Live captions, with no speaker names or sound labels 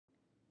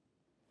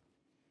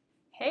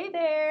Hey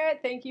there!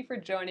 Thank you for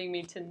joining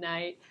me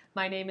tonight.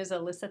 My name is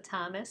Alyssa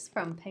Thomas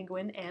from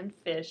Penguin and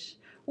Fish,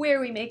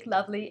 where we make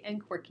lovely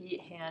and quirky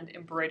hand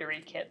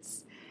embroidery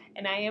kits.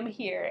 And I am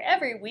here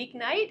every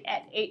weeknight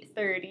at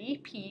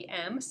 8:30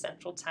 p.m.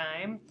 Central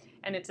Time,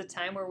 and it's a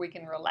time where we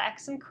can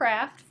relax and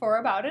craft for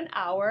about an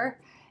hour.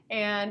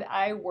 And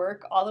I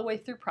work all the way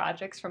through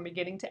projects from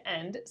beginning to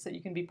end, so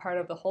you can be part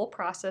of the whole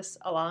process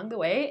along the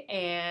way,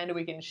 and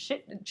we can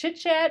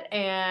chit-chat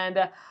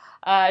and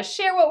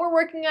share what we're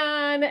working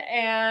on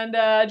and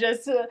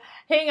just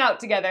hang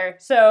out together.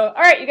 So,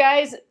 all right, you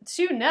guys,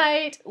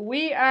 tonight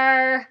we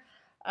are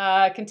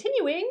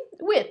continuing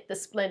with the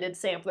Splendid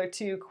Sampler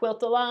to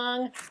quilt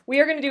along. We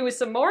are going to do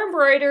some more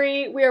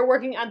embroidery. We are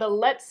working on the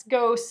Let's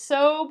Go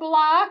Sew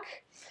block,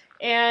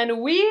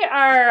 and we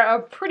are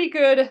a pretty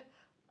good,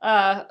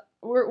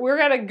 we're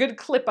got a good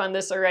clip on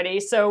this already.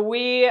 So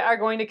we are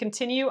going to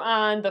continue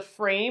on the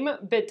frame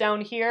bit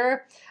down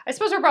here. I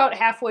suppose we're about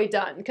halfway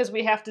done because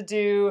we have to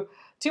do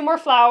 2 more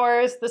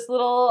flowers, this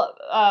little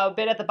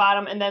bit at the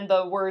bottom, and then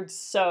the word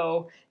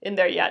sew in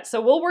there yet. So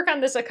we'll work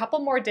on this a couple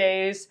more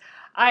days.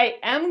 I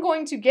am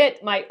going to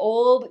get my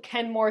old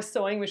Kenmore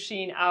sewing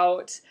machine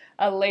out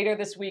later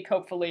this week,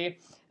 hopefully.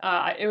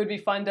 It would be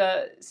fun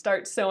to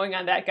start sewing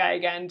on that guy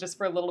again just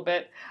for a little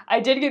bit. I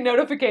did get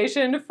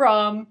notification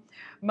from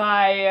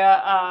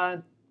my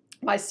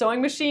my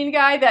sewing machine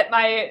guy that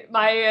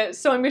my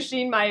sewing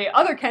machine, my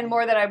other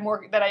Kenmore that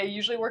I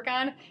usually work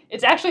on,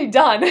 it's actually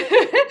done.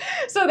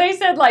 So they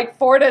said like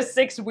 4 to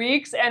 6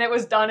 weeks, and it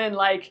was done in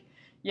like,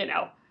 you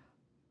know,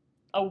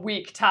 a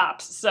week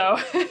tops. So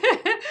so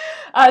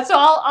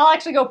I'll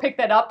actually go pick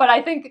that up. But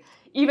I think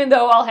even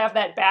though I'll have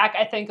that back,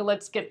 I think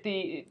let's get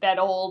that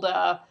old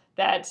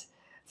that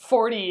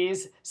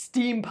 40s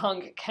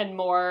steampunk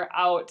Kenmore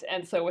out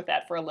and sew with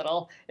that for a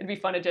little. It'd be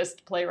fun to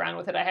just play around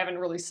with it. I haven't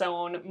really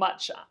sewn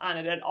much on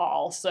it at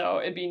all, so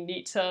it'd be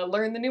neat to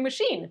learn the new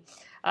machine.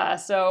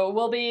 So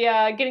we'll be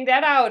getting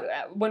that out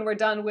when we're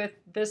done with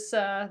this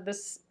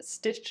this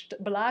stitched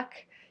block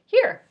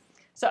here.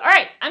 So all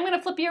right, I'm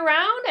gonna flip you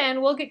around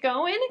and we'll get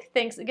going.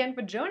 Thanks again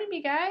for joining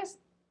me, guys.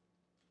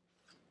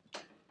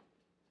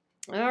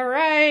 All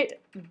right,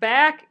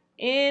 back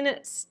in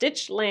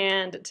Stitch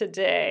Land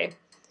today.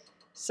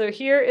 So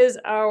here is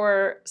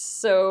our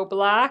sew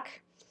block.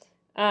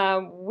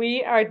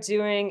 We are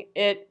doing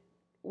it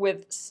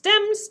with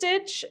stem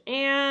stitch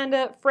and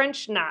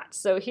French knot.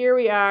 So here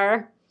we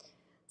are.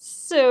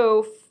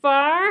 So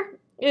far,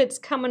 it's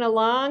coming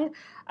along.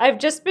 I've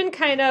just been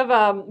kind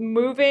of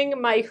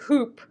moving my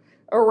hoop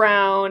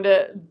around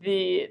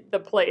the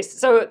place.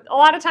 So a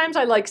lot of times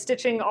I like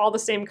stitching all the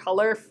same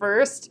color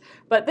first,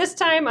 but this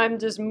time I'm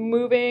just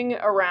moving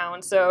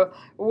around. So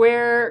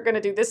we're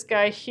gonna do this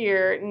guy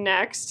here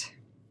next.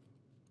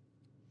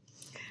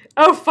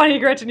 Oh, funny,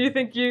 Gretchen, you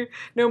think you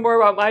know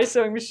more about my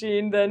sewing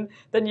machine than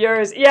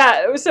yours.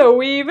 Yeah,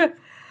 so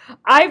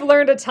I've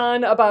learned a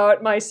ton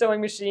about my sewing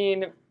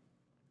machine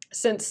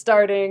since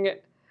starting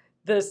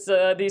these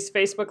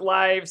Facebook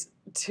Lives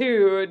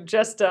too.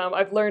 Just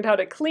I've learned how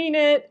to clean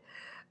it.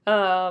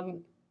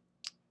 Let's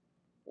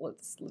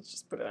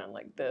just put it on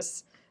like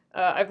this.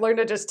 I've learned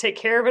to just take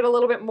care of it a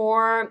little bit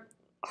more.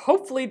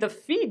 Hopefully the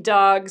feed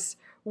dogs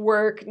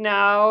work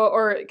now,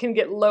 or it can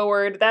get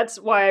lowered. That's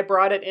why I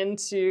brought it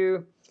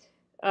into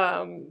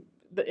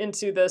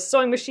the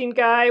sewing machine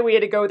guy. We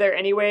had to go there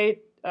anyway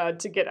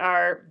to get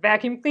our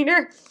vacuum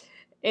cleaner,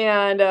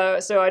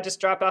 and so I just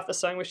dropped off the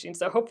sewing machine.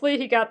 So hopefully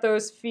he got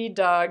those feed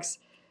dogs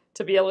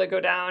to be able to go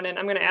down, and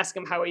I'm going to ask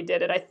him how he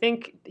did it. I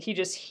think he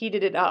just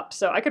heated it up,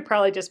 so I could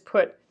probably just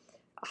put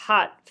a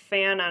hot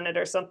fan on it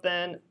or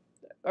something,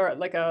 or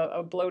like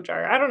a blow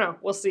dryer. I don't know.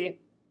 We'll see.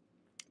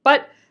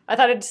 But I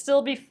thought it'd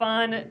still be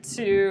fun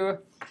to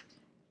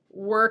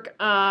work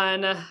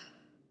on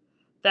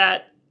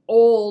that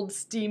old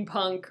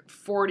steampunk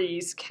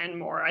 40s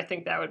Kenmore. I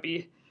think that would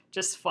be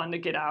just fun to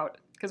get out,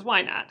 because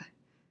why not?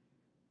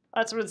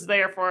 That's what it's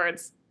there for.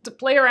 It's to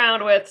play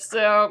around with,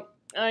 so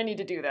I need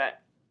to do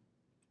that.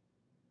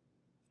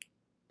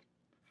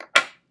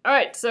 All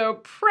right,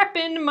 so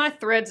prepping my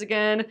threads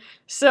again.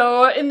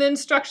 So in the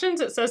instructions,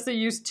 it says to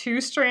use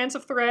 2 strands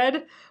of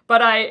thread,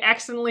 but I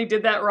accidentally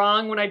did that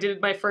wrong when I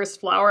did my first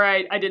flower.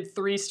 I did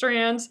 3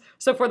 strands.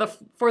 So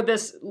for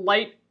this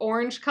light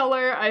orange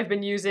color, I've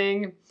been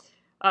using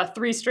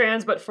 3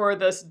 strands, but for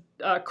this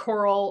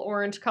coral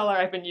orange color,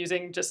 I've been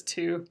using just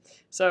 2.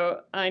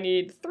 So I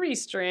need 3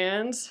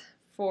 strands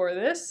for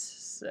this.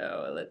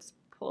 So let's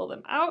pull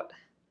them out.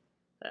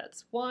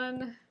 That's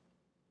 1.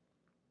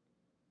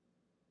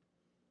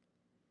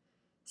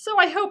 So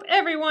I hope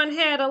everyone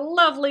had a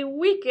lovely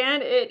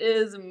weekend. It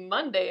is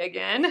Monday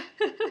again.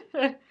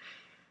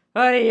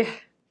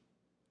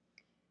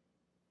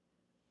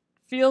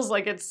 Feels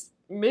like it's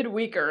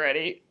midweek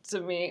already to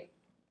me.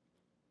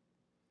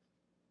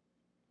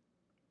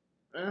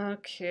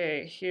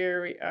 Okay,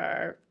 here we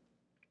are.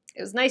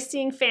 It was nice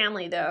seeing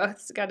family, though.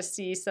 Got to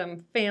see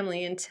some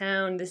family in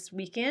town this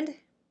weekend.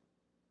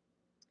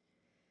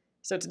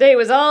 So today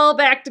was all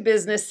back to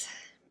business.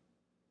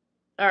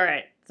 All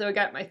right, so I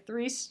got my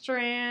 3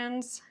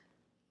 strands.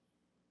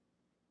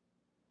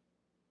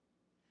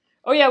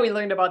 Oh yeah, we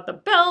learned about the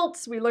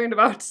belts. We learned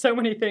about so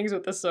many things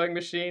with the sewing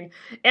machine.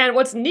 And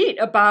what's neat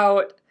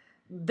about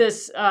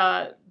this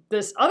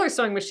this other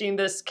sewing machine,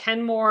 this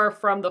Kenmore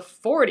from the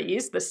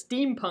 40s, the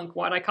steampunk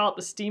one, I call it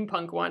the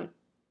steampunk one.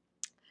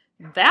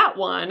 That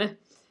one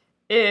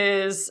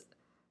is,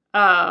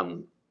 that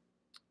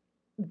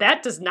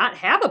does not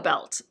have a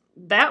belt.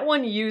 That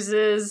one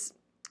uses,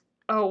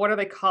 oh, what are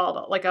they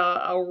called? Like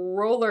a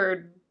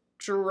roller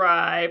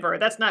drive, or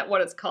that's not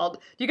what it's called.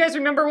 Do you guys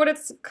remember what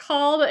it's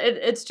called?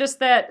 It's just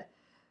that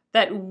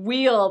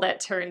wheel that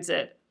turns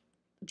it.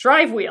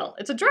 Drive wheel.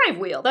 It's a drive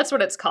wheel. That's what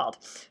it's called.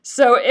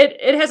 So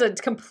it has a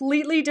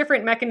completely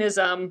different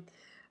mechanism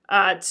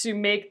to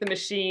make the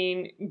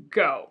machine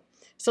go.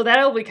 So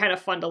that'll be kind of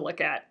fun to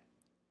look at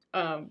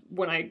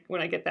when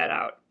I get that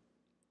out.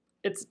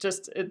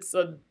 It's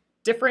a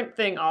different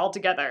thing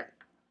altogether.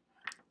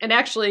 And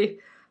actually,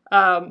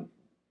 one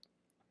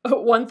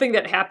thing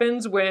that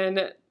happens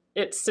when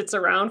it sits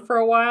around for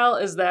a while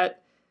is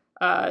that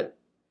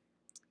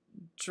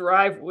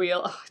drive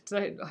wheel. Oh,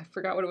 I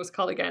forgot what it was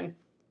called again.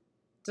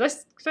 Did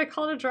I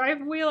call it a drive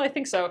wheel? I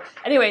think so.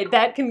 Anyway,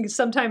 that can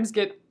sometimes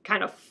get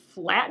kind of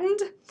flattened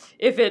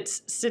if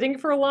it's sitting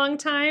for a long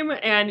time.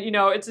 And, you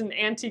know, it's an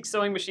antique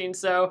sewing machine,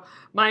 so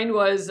mine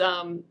was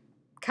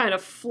kind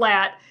of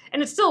flat.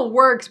 And it still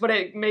works, but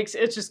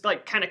it's just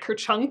like kind of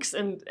kerchunks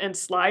and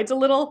slides a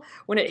little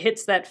when it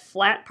hits that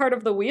flat part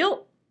of the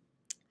wheel.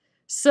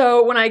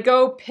 So when I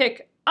go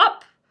pick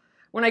up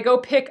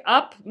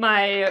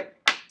my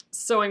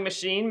sewing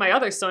machine, my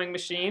other sewing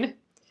machine,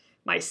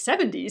 my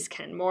 70s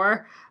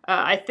Kenmore,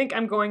 I think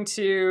I'm going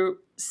to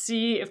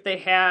see if they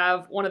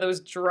have one of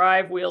those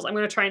drive wheels. I'm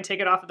going to try and take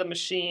it off of the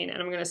machine,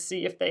 and I'm going to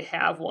see if they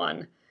have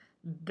one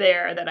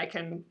there that I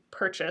can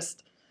purchase.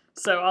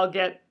 So I'll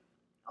get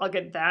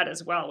that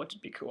as well, which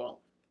would be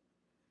cool.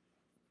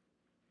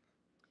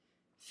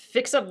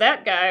 Fix up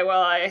that guy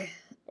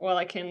while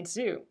I can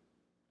too.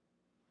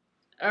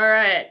 All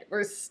right,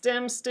 we're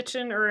stem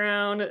stitching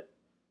around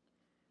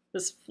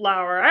this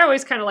flower. I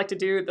always kind of like to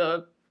do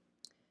the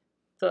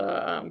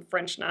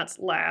French knots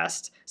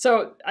last.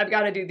 So I've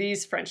got to do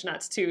these French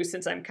knots too,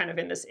 since I'm kind of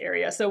in this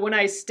area. So when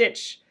I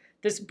stitch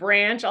this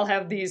branch, I'll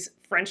have these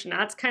French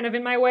knots kind of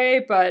in my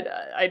way, but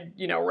I'd,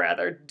 you know,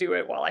 rather do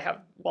it while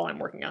I'm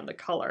working on the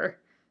color,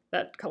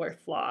 that color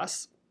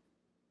floss.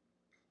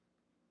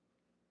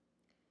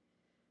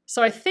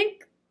 So I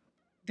think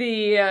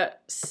the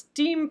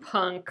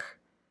steampunk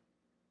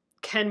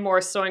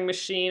Kenmore sewing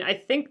machine, I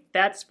think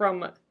that's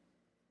from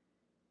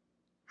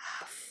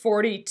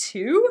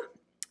 42.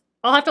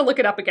 I'll have to look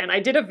it up again. I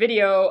did a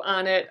video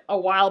on it a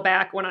while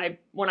back when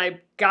I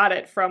got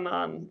it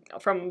from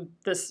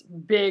this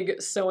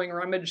big sewing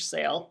rummage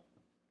sale.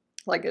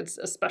 Like, it's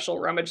a special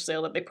rummage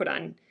sale that they put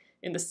on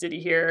in the city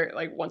here,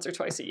 like once or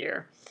twice a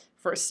year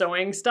for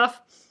sewing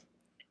stuff.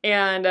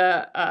 And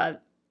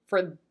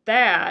for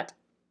that,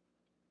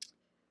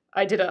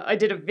 I did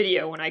a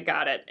video when I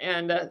got it,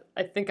 and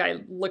I think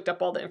I looked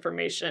up all the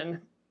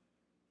information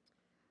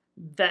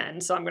then,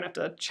 so I'm gonna have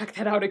to check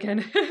that out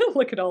again,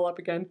 look it all up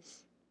again.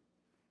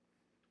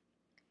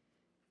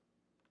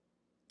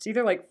 It's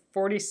either like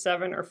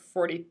 47 or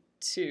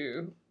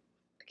 42.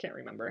 I can't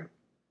remember.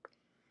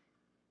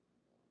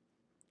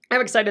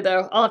 I'm excited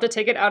though. I'll have to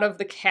take it out of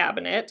the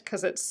cabinet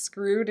because it's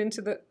screwed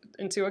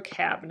into a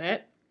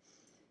cabinet.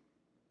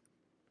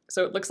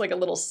 So it looks like a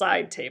little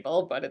side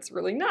table, but it's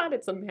really not.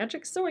 It's a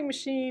magic sewing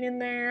machine in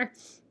there.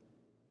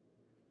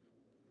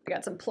 I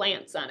got some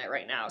plants on it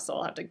right now, so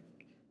I'll have to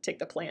take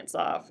the plants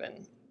off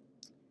and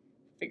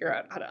figure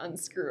out how to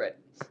unscrew it.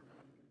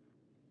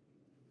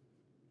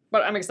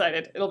 But I'm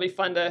excited. It'll be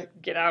fun to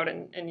get out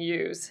and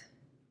use.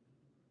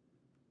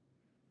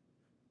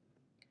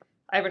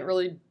 I haven't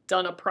really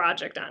done a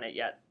project on it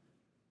yet.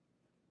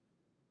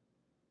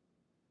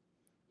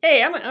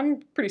 Hey,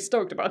 I'm pretty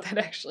stoked about that,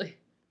 actually.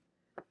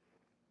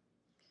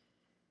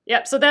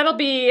 Yep, so that'll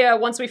be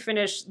once we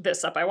finish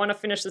this up. I want to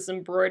finish this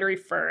embroidery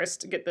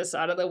first, get this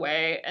out of the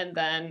way, and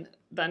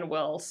then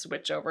we'll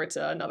switch over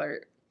to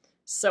another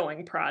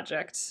sewing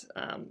project.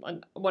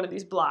 On one of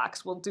these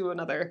blocks, we'll do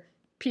another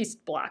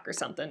pieced block or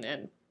something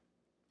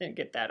and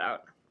get that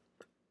out.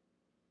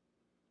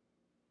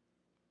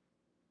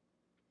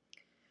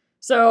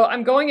 So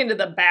I'm going into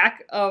the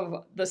back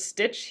of the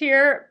stitch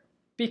here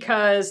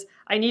because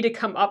I need to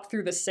come up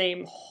through the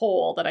same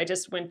hole that I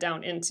just went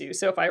down into.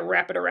 So if I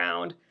wrap it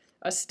around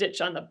a stitch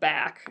on the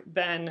back,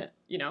 then,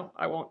 you know,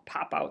 I won't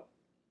pop out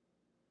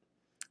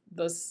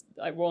this,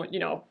 I won't, you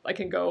know, I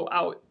can go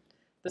out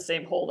the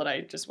same hole that I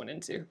just went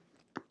into.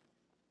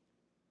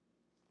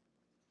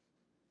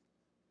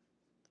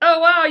 Oh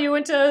wow, you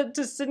went to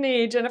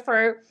Sydney,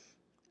 Jennifer.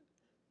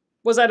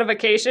 Was that a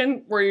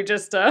vacation? Were you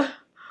just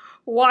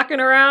walking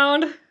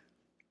around?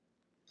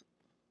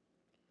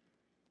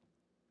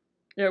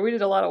 Yeah, we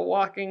did a lot of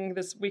walking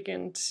this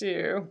weekend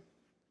too.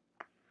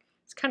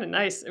 It's kind of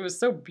nice. It was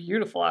so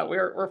beautiful out.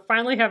 We're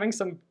finally having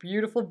some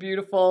beautiful,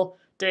 beautiful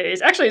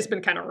days. Actually, it's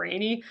been kind of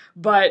rainy,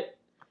 but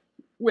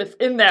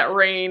within that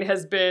rain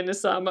has been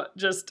some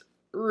just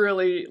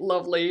really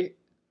lovely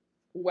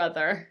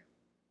weather.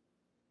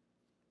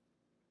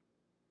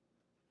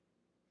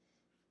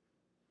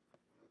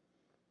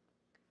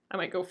 I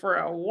might go for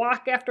a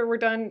walk after we're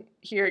done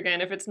here again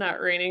if it's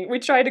not raining. We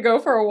tried to go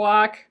for a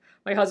walk,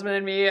 my husband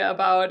and me,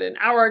 about an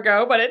hour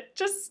ago, but it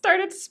just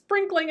started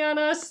sprinkling on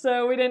us,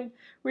 so we didn't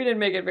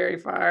make it very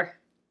far.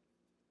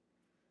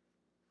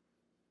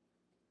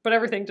 But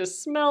everything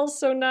just smells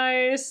so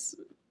nice,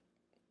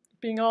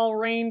 being all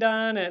rained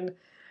on, and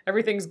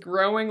everything's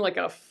growing like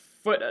a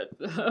foot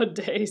a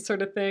day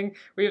sort of thing.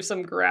 We have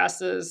some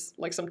grasses,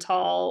 like some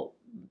tall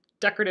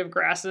decorative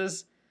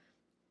grasses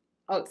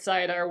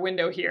outside our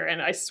window here,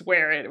 and I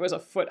swear it was a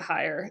foot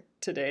higher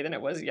today than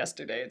it was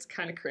yesterday. It's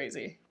kind of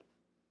crazy.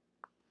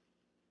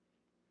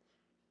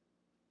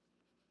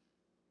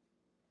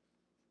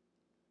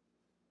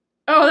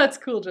 Oh, that's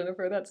cool,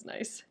 Jennifer. That's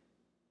nice.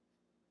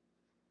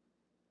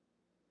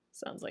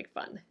 Sounds like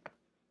fun.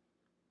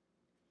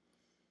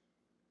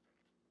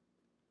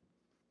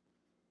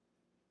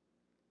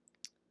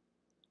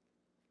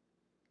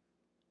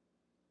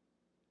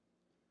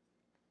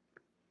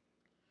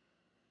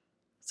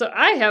 So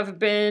I have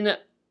been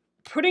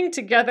putting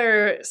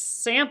together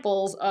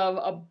samples of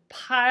a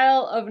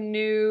pile of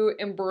new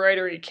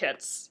embroidery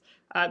kits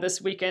this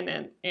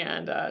weekend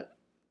and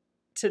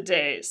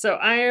today. So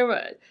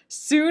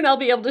soon I'll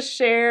be able to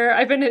share.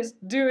 I've been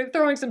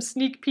throwing some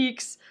sneak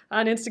peeks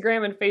on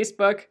Instagram and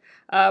Facebook,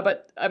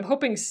 but I'm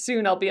hoping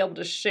soon I'll be able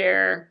to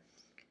share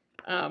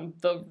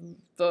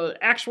the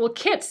actual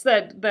kits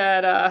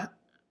that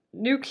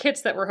new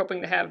kits that we're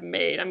hoping to have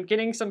made. I'm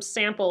getting some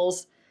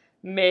samples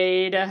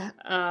made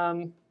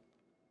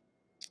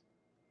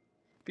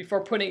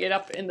before putting it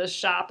up in the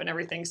shop and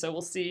everything, so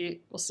we'll see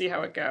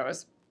how it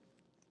goes.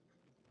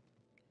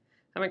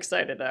 I'm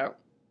excited though.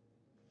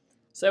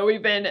 So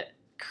we've been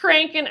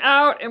cranking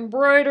out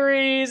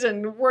embroideries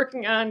and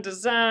working on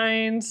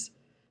designs.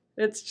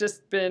 It's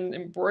just been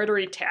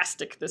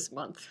embroidery-tastic this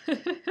month. I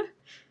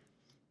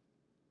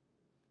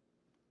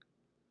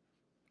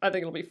think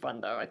it'll be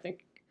fun though.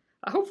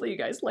 Hopefully you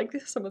guys like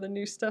some of the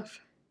new stuff.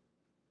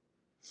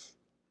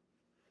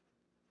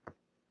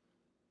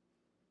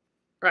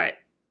 Right.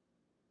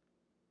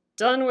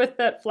 Done with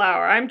that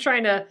flower. I'm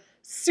trying to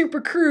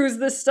super cruise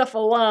this stuff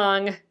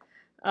along.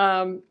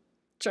 Trying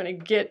to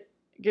get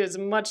as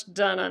much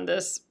done on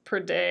this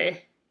per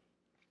day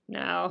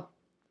now.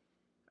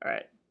 All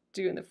right,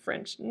 doing the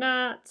French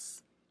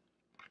knots.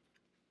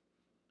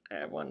 I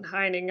have one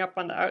hiding up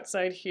on the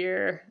outside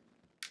here.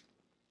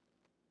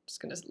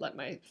 Just gonna let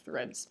my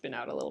thread spin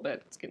out a little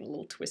bit. It's getting a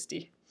little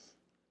twisty.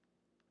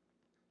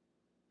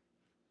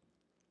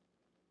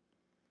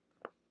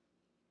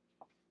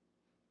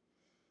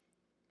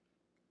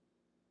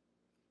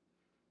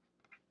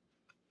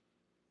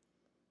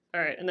 All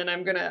right, and then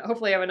I'm gonna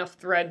hopefully have enough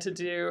thread to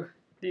do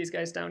these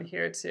guys down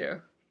here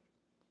too.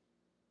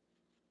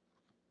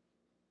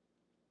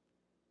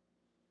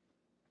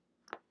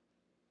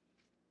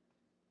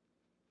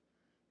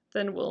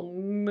 Then we'll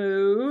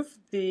move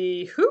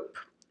the hoop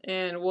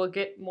and we'll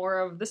get more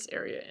of this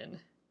area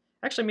in.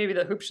 Actually, maybe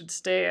the hoop should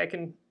stay. I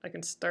can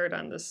start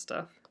on this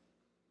stuff.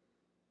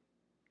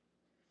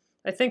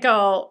 I think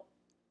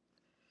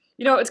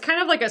it's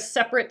kind of like a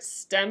separate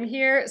stem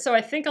here, so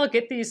I think I'll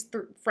get these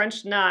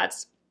French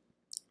knots.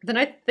 Then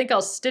I think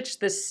I'll stitch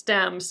this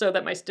stem so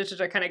that my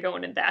stitches are kind of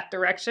going in that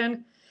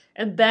direction,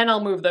 and then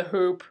I'll move the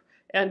hoop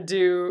and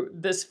do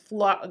this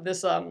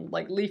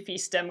like leafy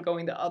stem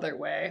going the other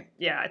way.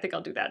 Yeah, I think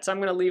I'll do that. So I'm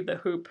going to leave the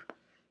hoop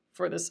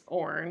for this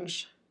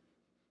orange,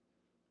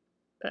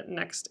 that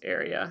next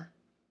area.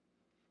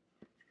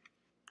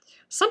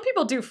 Some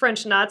people do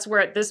French knots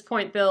where at this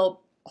point they'll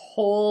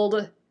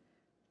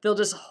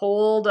just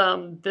hold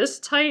this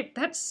tight.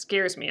 That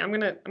scares me. I'm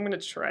gonna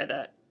try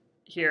that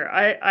here.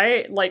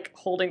 I like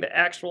holding the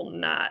actual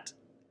knot.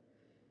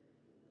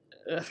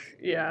 Ugh,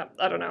 yeah,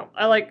 I don't know.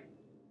 I like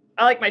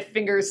my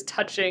fingers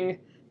touching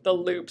the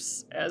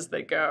loops as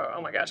they go.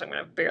 Oh my gosh, I'm gonna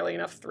have barely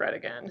enough thread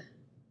again.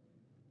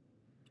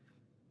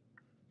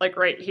 Like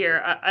right here,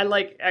 I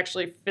like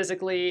actually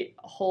physically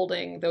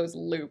holding those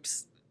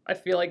loops. I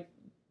feel like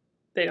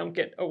they don't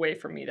get away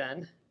from me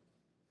then,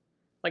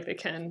 like they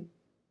can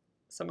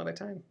some other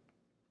time.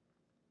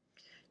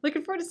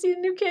 Looking forward to seeing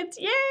the new kids.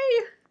 Yay!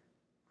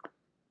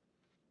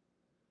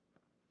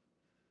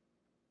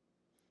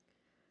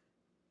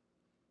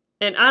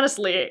 And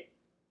honestly,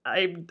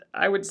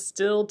 I would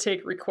still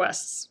take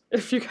requests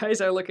if you guys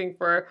are looking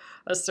for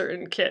a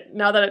certain kit.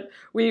 Now that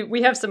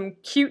we have some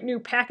cute new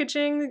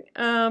packaging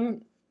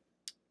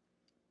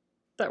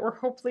that we're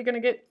hopefully going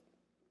to get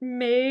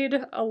made,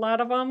 a lot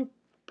of them.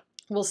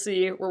 We'll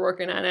see. We're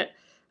working on it.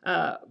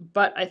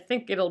 But I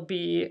think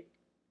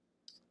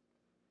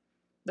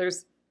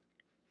there's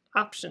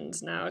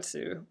options now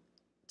to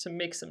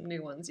make some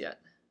new ones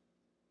yet.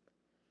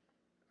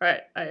 All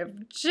right, I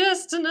have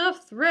just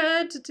enough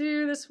thread to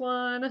do this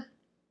one.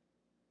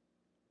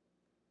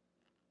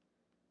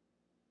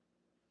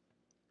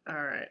 All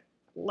right,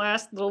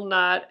 last little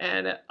knot,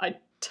 and I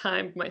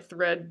timed my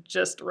thread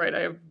just right.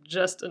 I have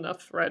just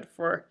enough thread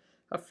for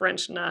a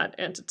French knot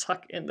and to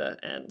tuck in the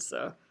end,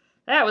 so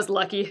that was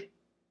lucky.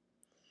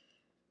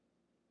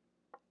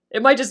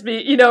 It might just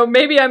be,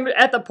 maybe I'm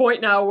at the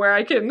point now where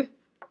I can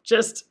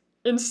just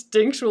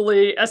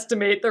instinctually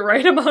estimate the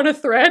right amount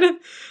of thread.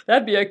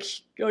 That'd be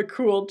a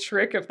cool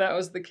trick if that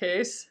was the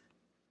case.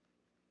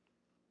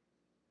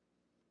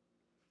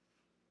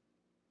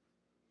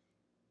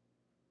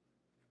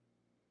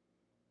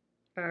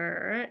 All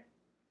right,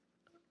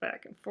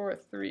 back and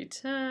forth 3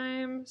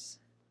 times.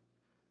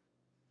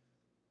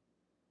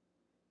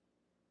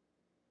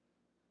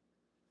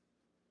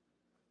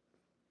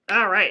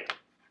 All right,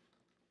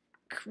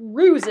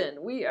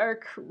 cruising. We are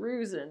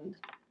cruising.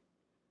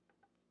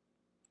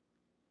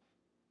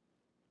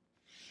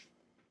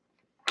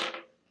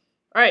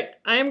 All right,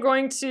 I am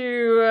going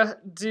to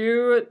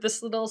do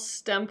this little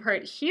stem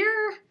part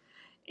here,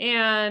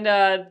 and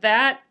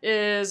that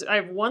is, I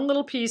have one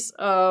little piece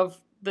of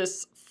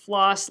this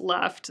floss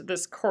left,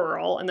 this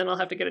coral, and then I'll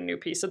have to get a new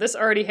piece. So this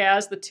already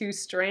has the 2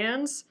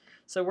 strands,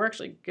 so we're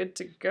actually good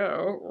to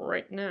go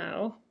right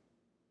now.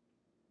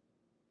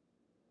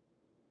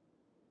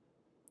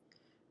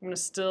 I'm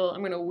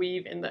gonna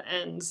weave in the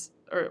ends,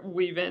 or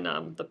weave in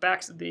the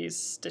backs of these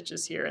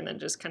stitches here, and then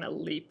just kind of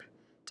leap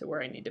to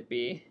where I need to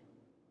be.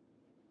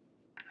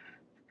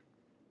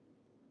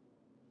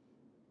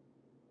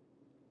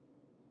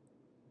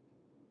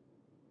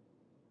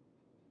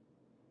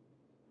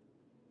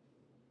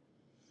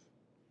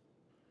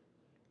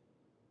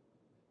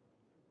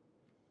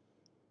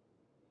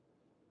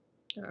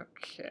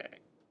 Okay.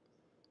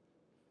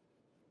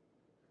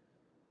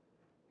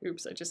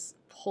 Oops, I just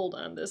pulled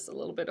on this a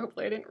little bit.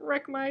 Hopefully I didn't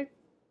wreck my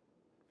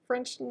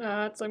French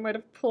knots. I might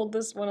have pulled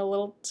this one a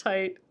little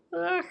tight.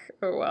 Ugh,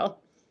 oh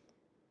well.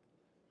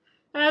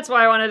 That's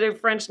why I want to do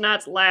French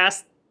knots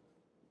last.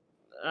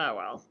 Oh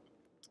well.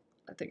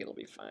 I think it'll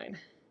be fine.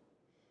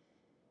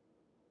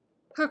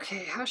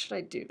 Okay, how should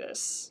I do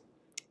this?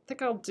 I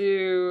think I'll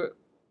do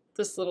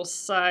this little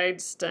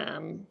side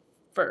stem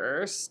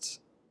first.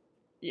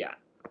 Yeah,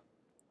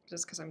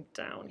 just because I'm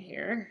down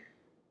here.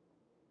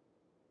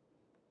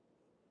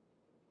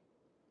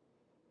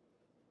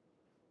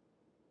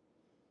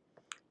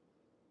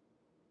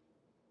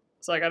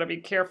 So I gotta be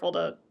careful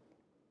to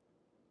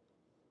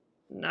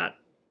not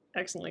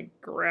accidentally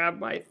grab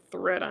my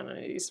thread on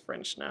any of these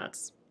French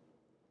knots.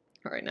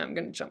 All right, now I'm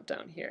gonna jump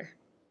down here.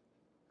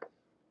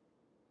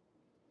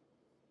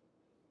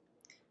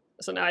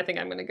 So now I think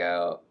I'm gonna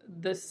go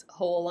this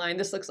whole line.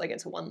 This looks like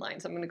it's one line,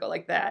 so I'm gonna go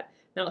like that.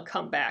 Then I'll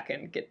come back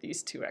and get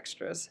these 2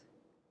 extras.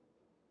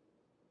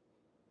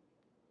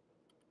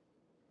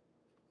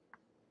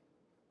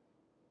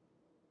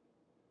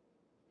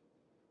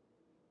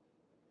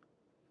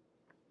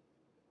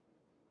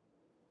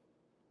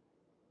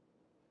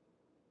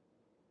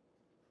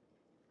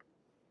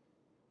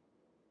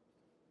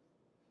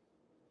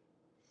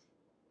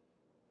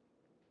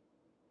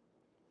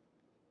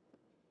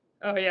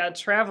 Oh yeah,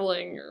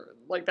 traveling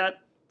like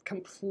that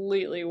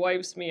completely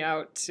wipes me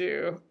out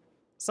too.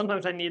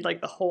 Sometimes I need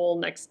like the whole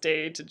next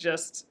day to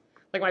just,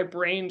 like my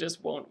brain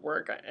just won't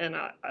work, and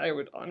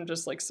I'm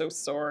just like so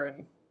sore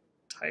and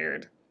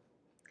tired.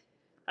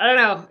 I don't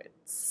know, it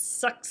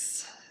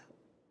sucks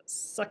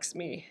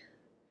me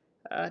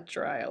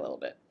dry a little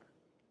bit.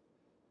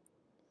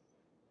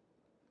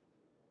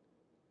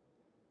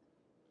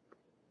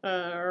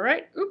 All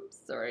right, oops,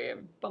 sorry I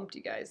bumped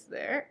you guys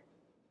there.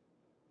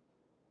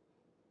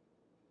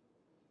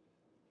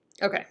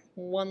 Okay,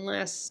 one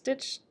last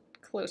stitch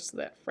close to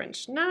that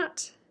French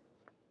knot.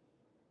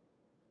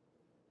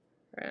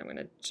 All right, I'm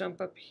gonna jump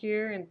up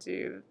here and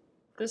do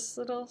this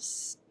little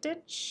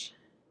stitch.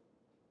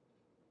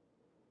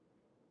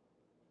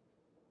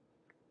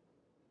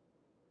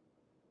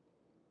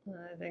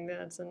 I think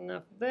that's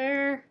enough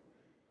there.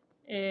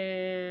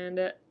 And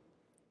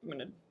I'm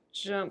gonna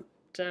jump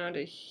down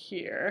to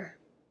here.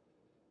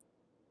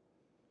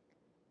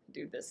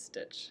 Do this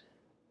stitch.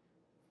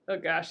 Oh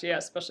gosh, yeah,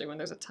 especially when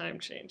there's a time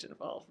change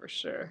involved for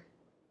sure.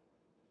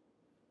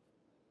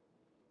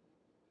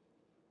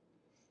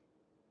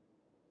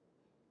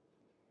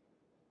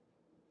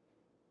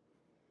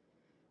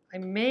 I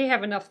may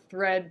have enough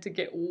thread to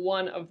get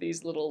one of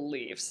these little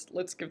leaves.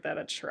 Let's give that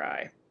a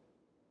try.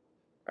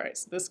 All right,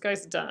 so this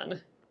guy's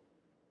done.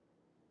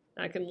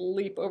 I can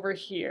leap over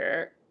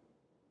here.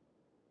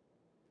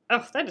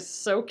 Oh, that is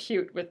so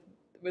cute with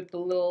the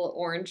little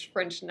orange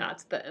French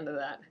knots at the end of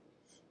that.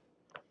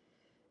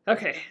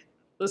 Okay,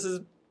 this is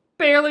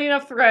barely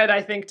enough thread,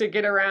 I think, to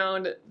get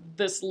around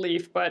this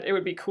leaf, but it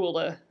would be cool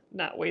to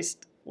not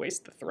waste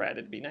the thread.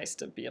 It'd be nice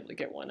to be able to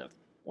get one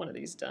of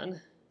these done.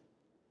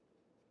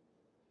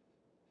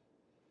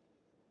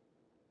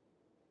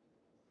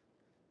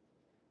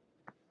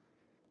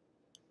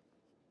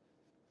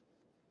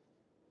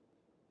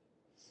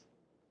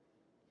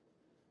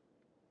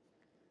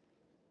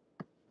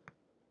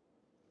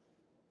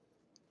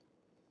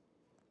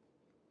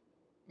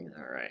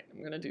 All right, I'm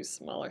going to do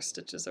smaller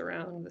stitches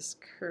around this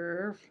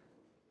curve.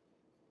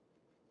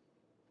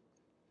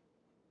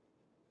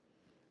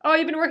 Oh,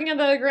 you've been working on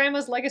the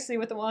Grandma's Legacy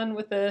with the one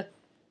with the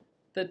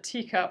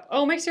teacup.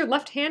 Oh, it makes your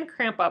left hand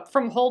cramp up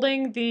from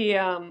holding the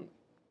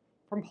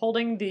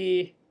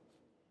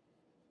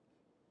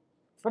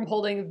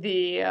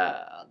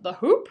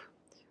hoop.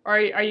 Or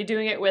are you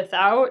doing it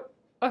without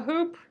a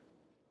hoop.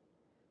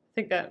 I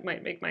think that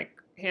might make my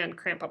hand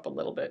cramp up a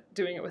little bit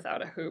doing it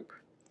without a hoop.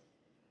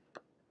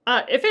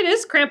 If it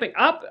is cramping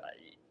up,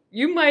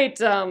 you might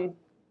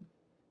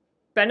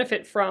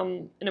benefit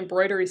from an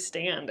embroidery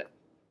stand.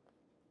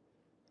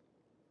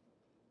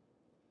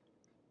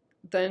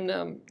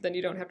 Then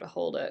you don't have to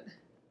hold it.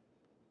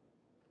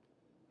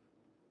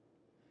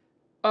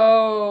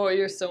 Oh,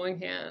 your sewing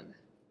hand.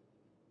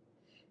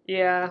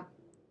 Yeah.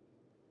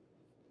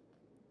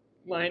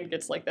 Mine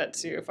gets like that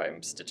too if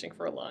I'm stitching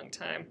for a long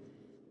time.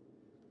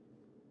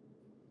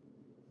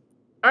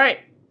 All right,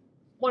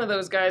 one of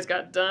those guys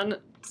got done.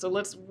 So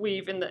let's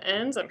weave in the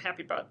ends. I'm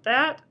happy about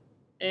that.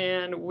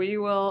 And we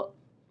will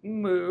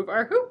move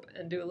our hoop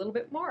and do a little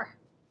bit more.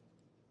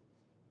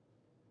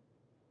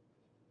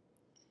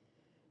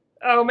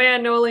 Oh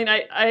man,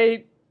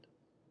 Nolene,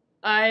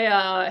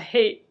 I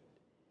hate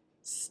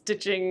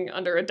stitching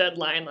under a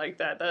deadline like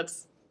that.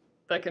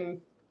 That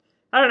can,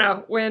 I don't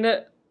know, when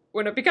it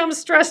becomes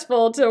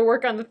stressful to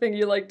work on the thing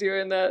you like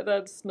doing,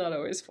 that's not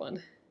always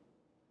fun.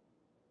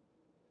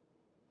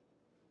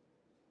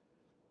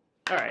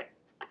 All right,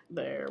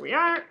 there we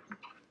are.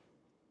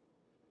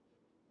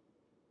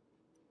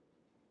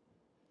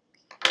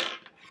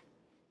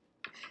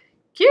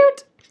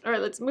 Cute. All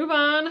right, let's move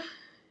on.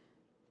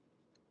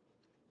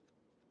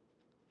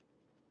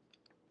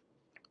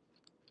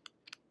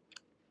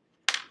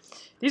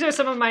 These are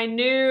some of my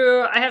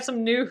I have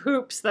some new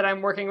hoops that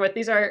I'm working with.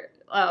 These are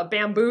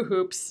bamboo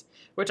hoops,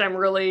 which I'm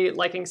really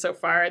liking so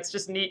far. It's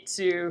just neat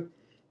to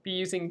be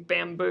using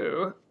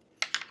bamboo.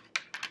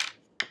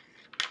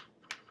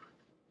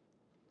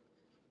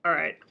 All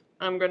right,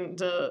 I'm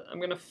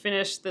gonna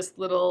finish this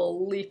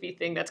little leafy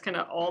thing. That's kind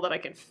of all that I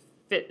can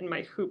fit in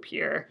my hoop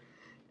here.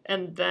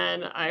 And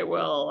then I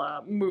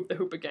will move the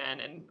hoop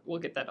again and we'll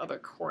get that other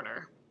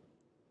corner.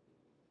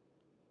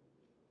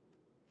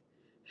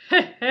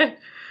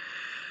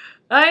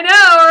 I know,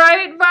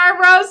 right,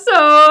 Barbara? So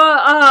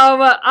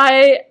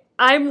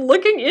I'm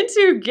looking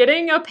into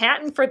getting a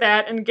patent for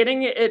that and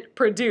getting it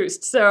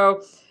produced.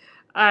 So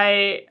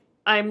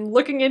I'm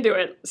looking into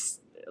it,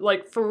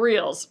 like for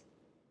reals.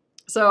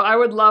 So I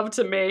would love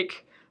to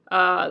make.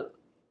 I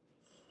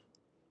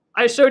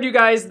showed you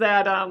guys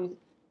that. Hold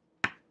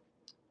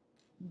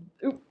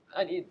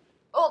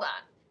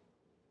on.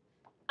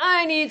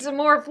 I need some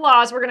more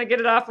floss. We're gonna get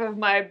it off of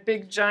my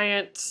big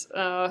giant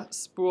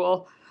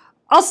spool.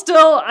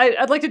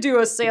 I'd like to do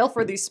a sale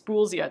for these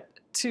spools yet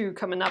too,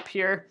 coming up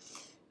here.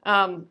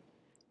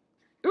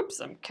 Oops,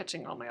 I'm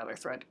catching all my other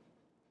thread.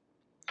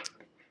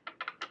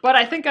 But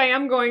I think I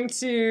am going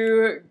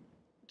to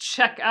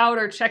check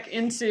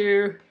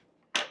into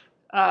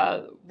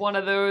one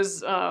of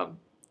those,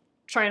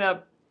 trying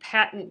to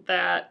patent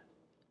that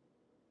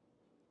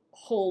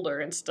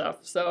holder and stuff.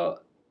 So,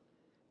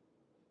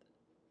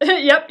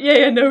 yep,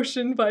 yay, a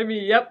notion by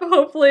me. Yep,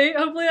 hopefully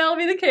that'll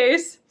be the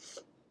case.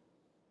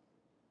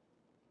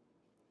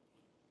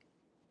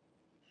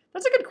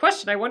 That's a good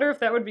question. I wonder if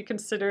that would be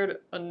considered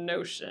a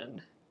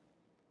notion.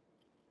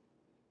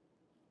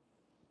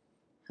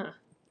 Huh.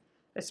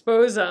 I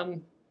suppose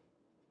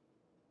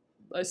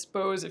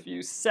if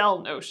you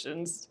sell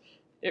notions,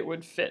 it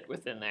would fit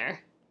within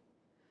there.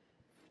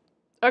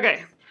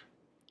 Okay.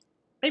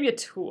 Maybe a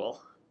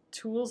tool.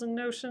 Tools and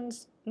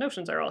notions?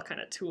 Notions are all kind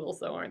of tools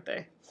though, aren't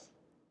they?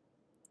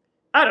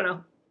 I don't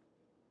know.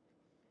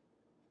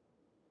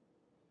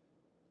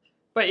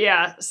 But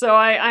yeah, so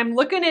I'm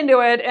looking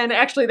into it, and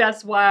actually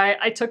that's why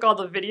I took all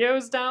the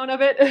videos down of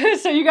it.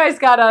 So you guys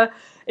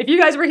if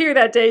you guys were here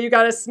that day, you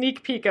got a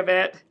sneak peek of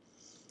it.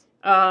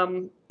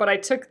 But I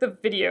took the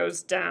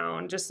videos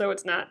down just so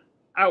it's not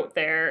out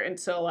there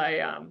until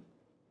I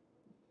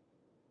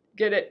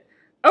get it.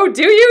 Oh,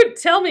 do you?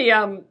 Tell me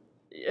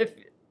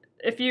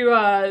if you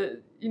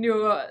you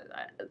knew.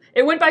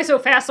 It went by so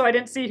fast, so I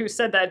didn't see who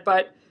said that,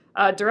 but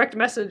direct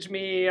message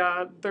me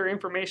their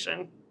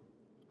information.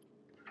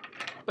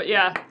 But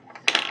yeah,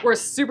 we're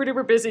super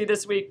duper busy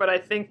this week, but I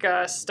think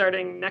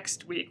starting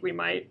next week we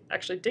might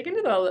actually dig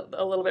into that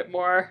a little bit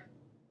more.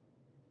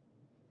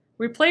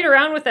 We played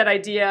around with that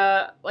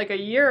idea like a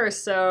year or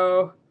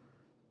so.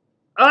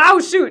 Oh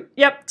shoot!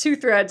 Yep, 2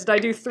 threads. Did I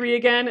do 3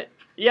 again?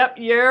 Yep,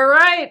 you're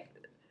right.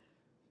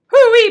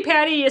 Hoo-wee,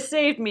 Patty, you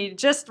saved me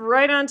just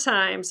right on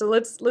time. So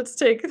let's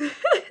take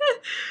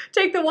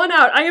take the one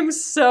out. I am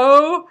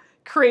so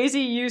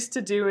crazy used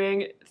to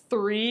doing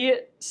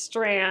 3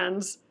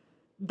 strands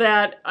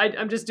that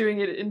I'm just doing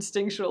it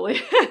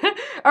instinctually.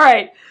 All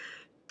right,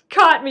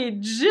 caught me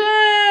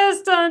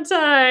just on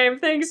time.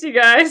 Thanks, you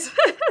guys.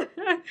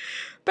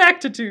 Back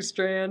to 2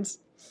 strands.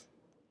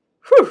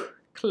 Whew,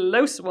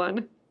 close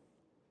one.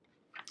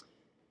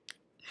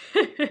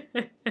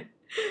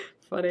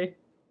 Funny.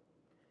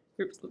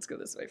 Oops, let's go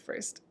this way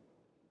first.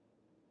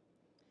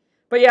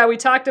 But yeah, we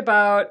talked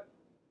about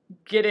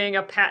getting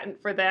a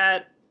patent for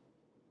that.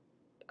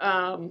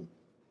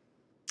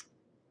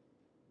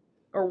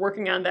 Or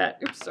working on that.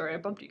 Oops, sorry, I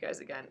bumped you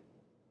guys again.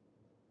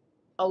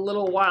 A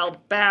little while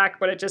back,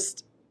 but it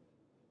just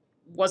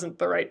wasn't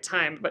the right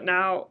time. But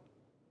now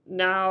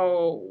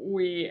now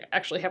we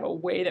actually have a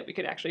way that we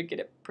could actually get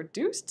it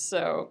produced,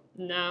 so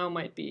now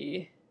might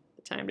be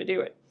the time to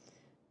do it.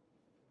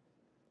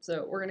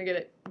 So we're gonna get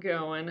it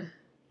going.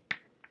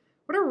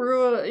 What a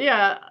rule,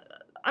 yeah,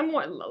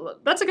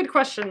 that's a good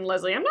question,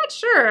 Leslie. I'm not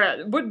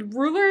sure. Would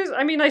rulers,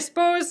 I mean, I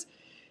suppose,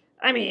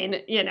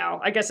 you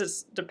know, I guess it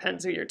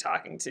depends who you're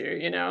talking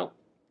to, you know.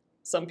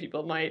 Some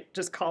people might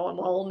just call them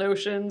all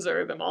notions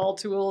or them all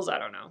tools, I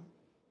don't know.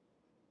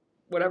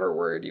 Whatever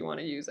word you want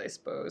to use, I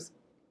suppose.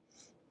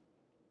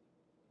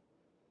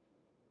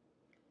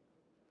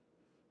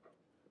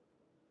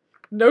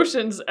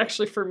 Notions,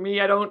 actually, for me,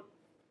 I don't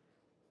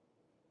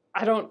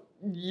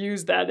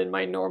use that in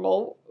my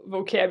normal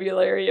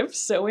vocabulary of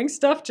sewing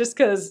stuff, just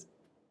because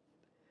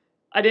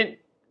I didn't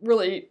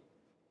really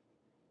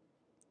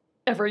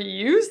ever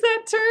use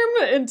that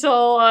term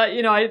until,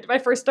 you know, I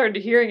first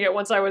started hearing it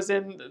once I was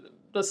in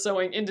the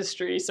sewing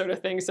industry sort of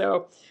thing.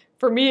 So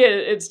for me,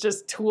 it's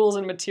just tools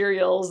and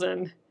materials,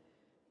 and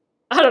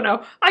I don't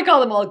know, I call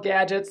them all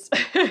gadgets.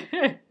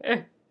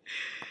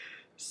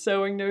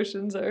 Sewing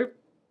notions are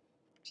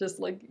just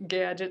like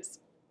gadgets.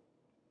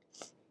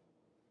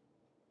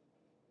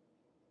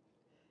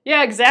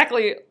 Yeah,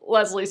 exactly,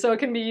 Leslie. So it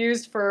can be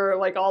used for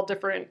like all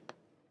different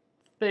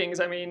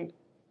things. I mean,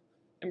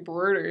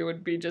 embroidery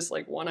would be just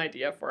like one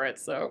idea for it.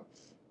 So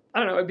I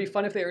don't know. It'd be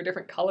fun if they were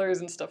different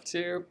colors and stuff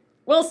too.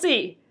 We'll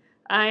see.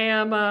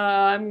 I'm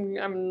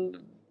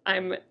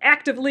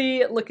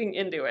actively looking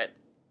into it.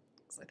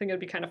 So I think it'd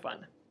be kind of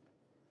fun.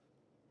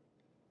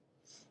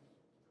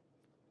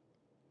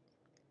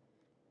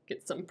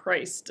 Get some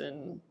priced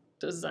and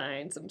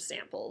design some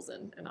samples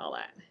and all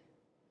that.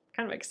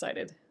 Kind of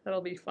excited.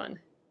 That'll be fun.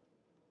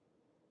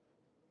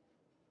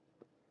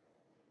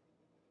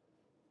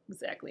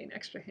 Exactly, an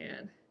extra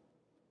hand.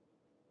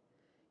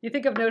 You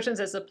think of notions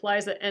as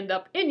supplies that end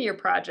up in your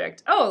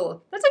project.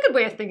 Oh, that's a good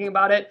way of thinking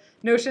about it.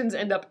 Notions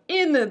end up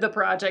in the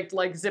project,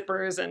 like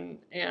zippers and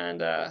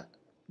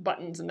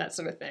buttons and that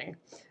sort of thing.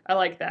 I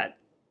like that.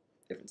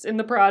 If it's in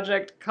the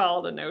project,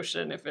 call it a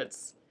notion. If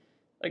it's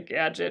a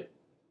gadget,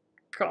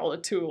 call it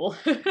a tool.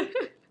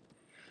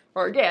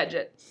 Or a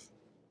gadget.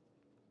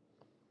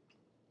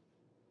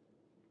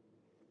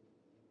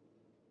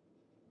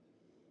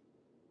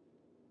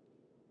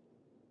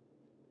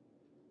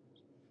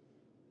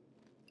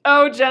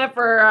 Oh,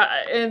 Jennifer,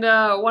 in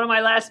one of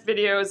my last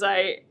videos,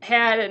 I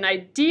had an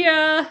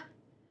idea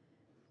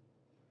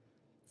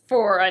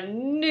for a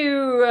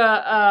new,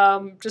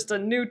 just a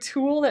new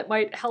tool that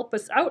might help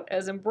us out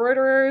as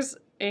embroiderers,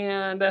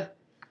 and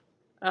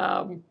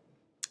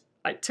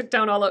I took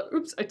down all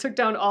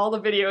the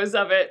videos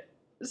of it,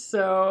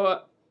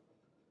 so,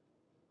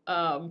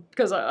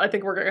 because I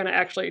think we're gonna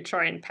actually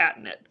try and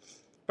patent it,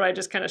 but I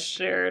just kind of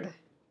shared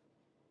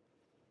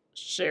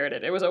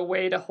it. It was a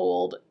way to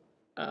hold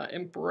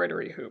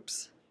embroidery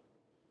hoops.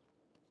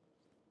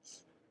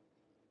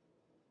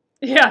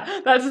 Yeah,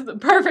 that's the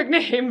perfect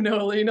name,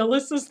 Nolene.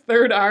 Alyssa's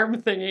third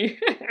arm thingy.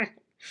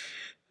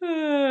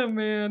 Oh,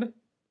 man.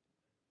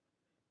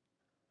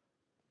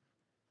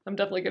 I'm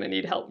definitely going to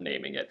need help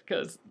naming it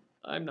because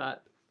I'm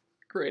not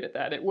great at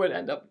that. It would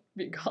end up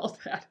being called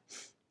that.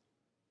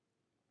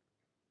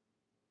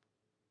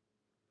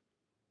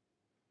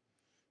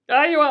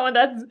 Oh, you want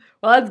one?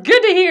 That's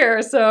good to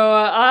hear. So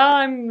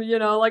I'm, you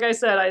know, like I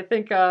said, I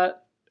think I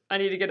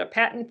need to get a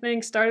patent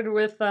thing started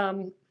with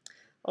a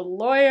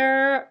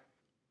lawyer,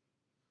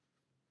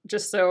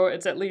 just so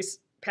it's at least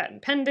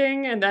patent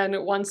pending. And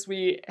then once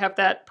we have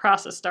that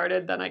process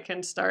started, then I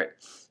can start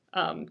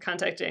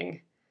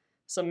contacting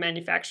some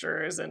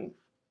manufacturers, and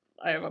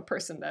I have a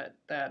person that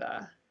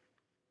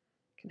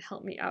can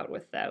help me out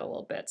with that a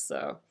little bit.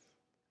 So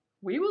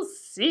we will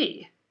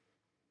see.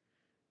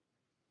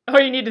 Oh,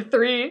 you needed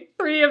three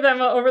of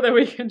them over the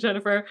weekend,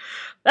 Jennifer.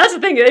 That's the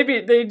thing.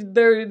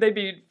 They'd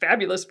be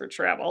fabulous for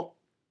travel.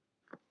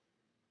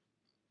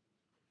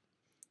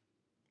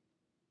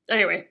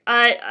 Anyway,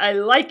 I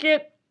like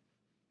it,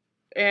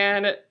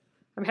 and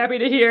I'm happy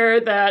to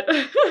hear that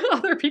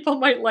other people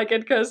might like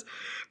it, because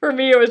for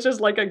me it was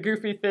just like a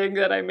goofy thing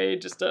that I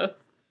made just to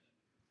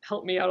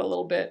help me out a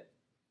little bit,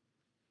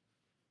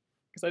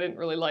 because I didn't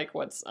really like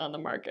what's on the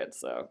market.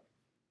 So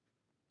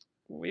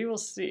we will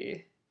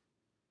see.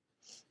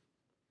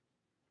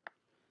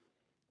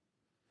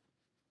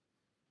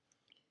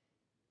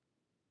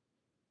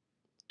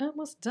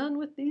 Almost done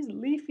with these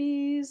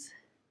leafies.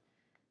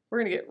 We're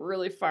gonna get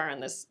really far on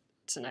this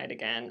tonight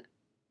again.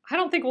 I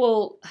don't think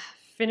we'll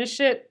finish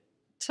it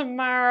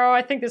tomorrow.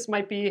 I think this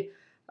might be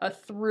a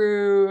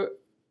through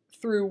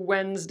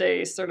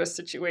Wednesday sort of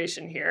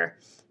situation here,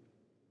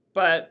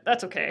 but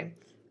that's okay.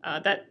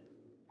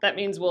 That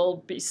means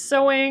we'll be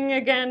sewing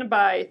again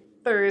by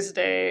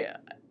Thursday,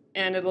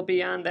 and it'll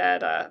be on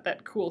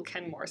that cool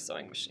Kenmore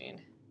sewing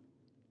machine.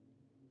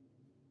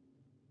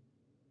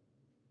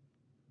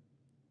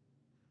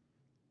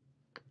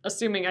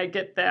 Assuming I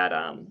get that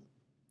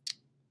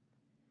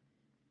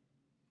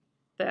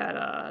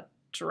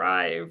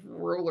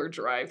roller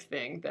drive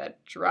thing,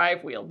 that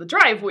drive wheel, the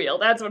drive wheel,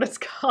 that's what it's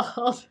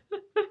called.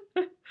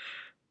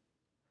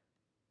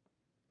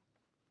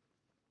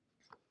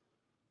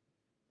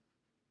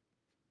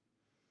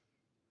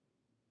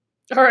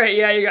 All right,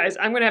 yeah, you guys,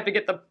 I'm gonna have to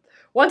get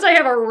once I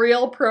have a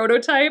real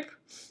prototype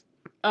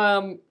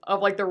of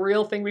like the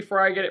real thing before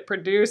I get it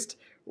produced,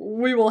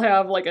 we will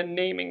have like a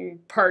naming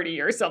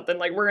party or something.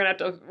 Like we're gonna have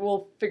to,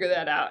 we'll figure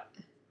that out.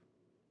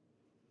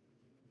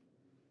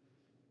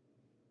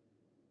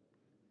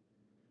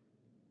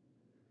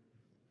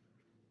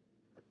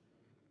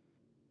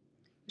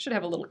 I should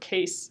have a little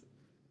case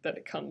that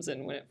it comes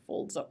in when it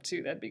folds up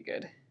too. That'd be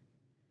good.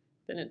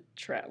 Then it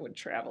would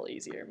travel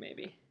easier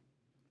maybe.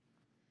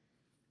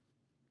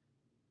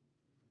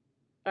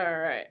 All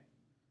right.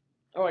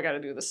 Oh, I gotta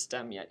do the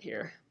stem yet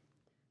here.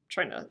 I'm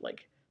trying to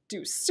like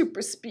do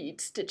super speed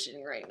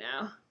stitching right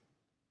now.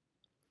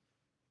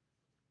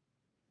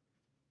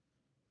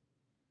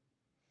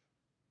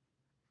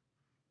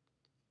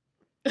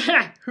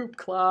 Hoop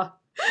claw.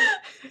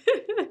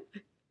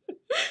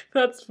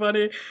 That's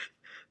funny.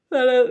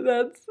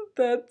 That's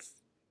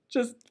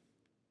just,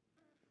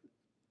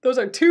 those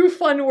are two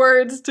fun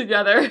words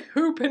together.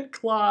 Hoop and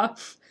claw.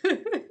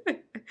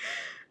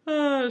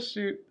 Oh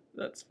shoot,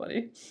 that's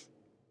funny.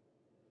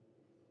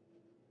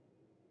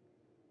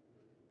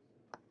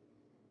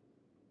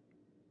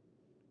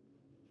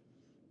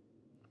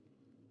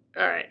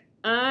 All right,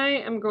 I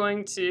am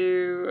going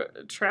to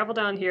travel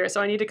down here.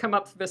 So I need to come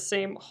up through the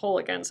same hole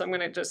again. So I'm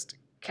going to just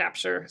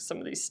capture some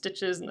of these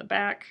stitches in the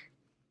back,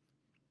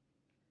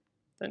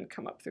 then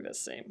come up through the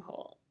same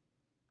hole.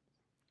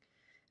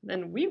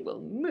 Then we will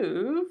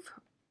move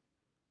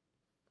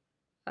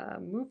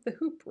the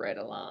hoop right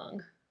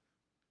along.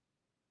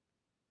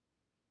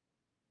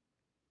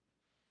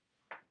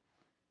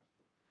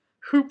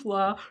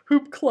 Hoopla,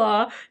 hoop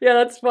claw. Yeah,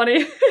 that's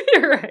funny.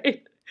 You're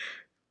right.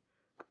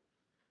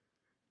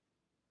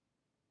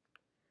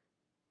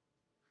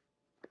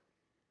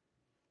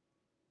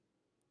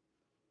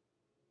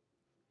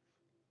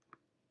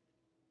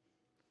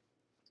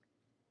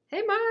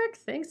 Hey Mark,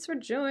 thanks for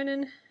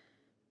joining.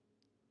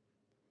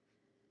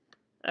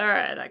 All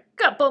right, a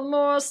couple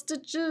more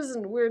stitches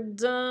and we're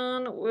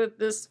done with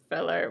this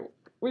feller.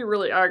 We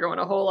really are going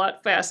a whole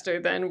lot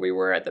faster than we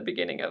were at the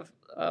beginning of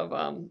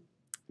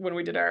when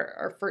we did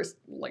our first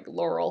like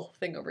laurel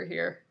thing over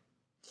here.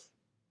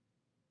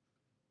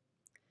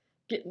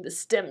 Getting the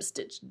stem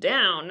stitch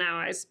down now,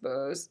 I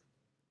suppose.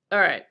 All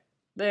right,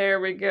 there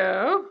we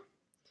go.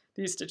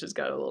 These stitches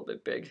got a little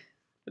bit big.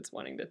 It's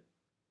wanting to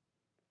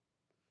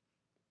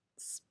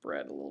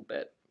spread a little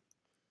bit.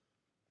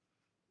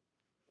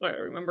 All right,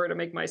 remember to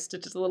make my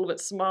stitches a little bit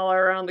smaller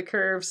around the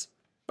curves.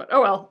 But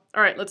oh well.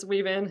 All right, let's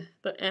weave in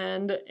the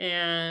end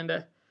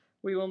and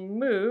we will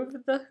move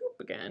the hoop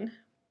again.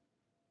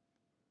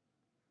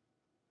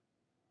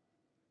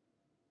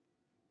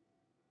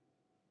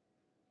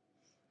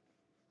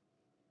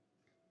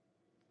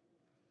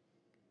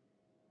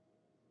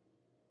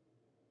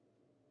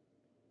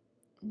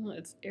 Well,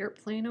 it's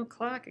airplane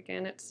o'clock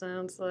again, it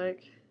sounds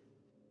like.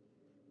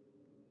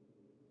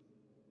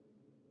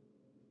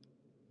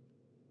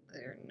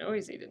 They're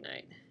noisy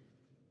tonight.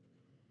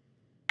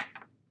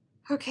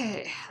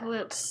 Okay,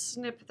 let's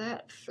snip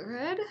that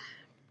thread. I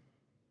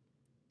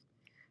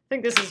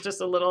think this is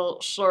just a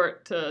little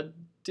short to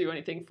do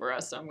anything for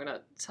us, so I'm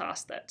gonna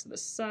toss that to the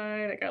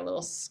side. I got a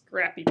little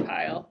scrappy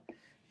pile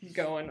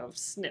going of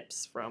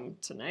snips from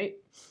tonight.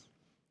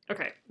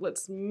 Okay,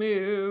 let's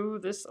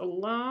move this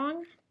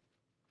along.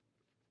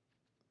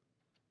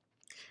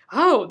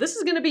 Oh, this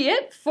is gonna be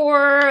it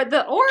for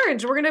the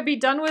orange. We're gonna be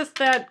done with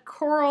that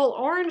coral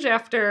orange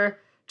after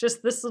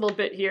just this little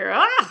bit here.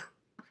 Ah,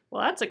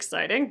 well, that's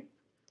exciting.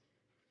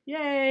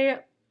 Yay.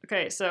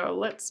 Okay, so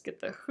let's get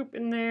the hoop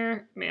in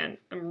there. Man,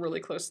 I'm really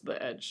close to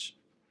the edge,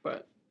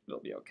 but it'll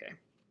be okay.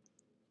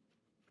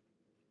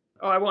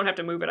 Oh, I won't have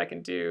to move it. I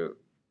can do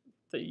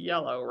the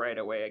yellow right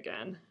away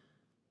again.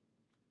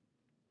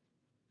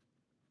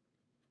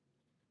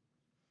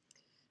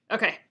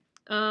 Okay.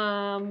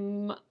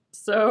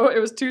 So it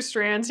was 2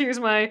 strands. Here's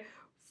my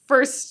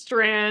first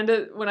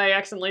strand when I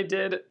accidentally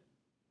did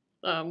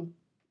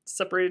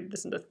separated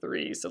this into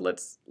 3. So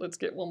let's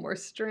get one more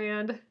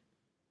strand.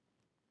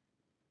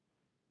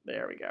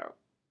 There we go.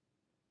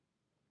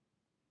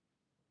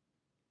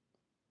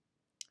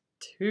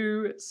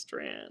 2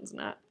 strands,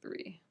 not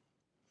 3.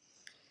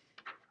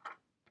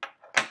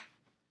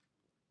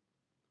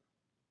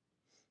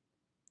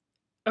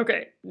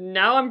 Okay,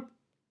 now I'm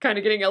kind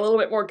of getting a little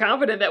bit more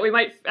confident that we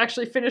might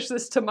actually finish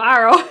this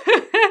tomorrow.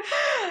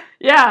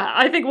 Yeah,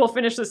 I think we'll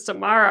finish this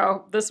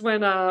tomorrow. This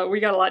one, we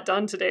got a lot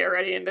done today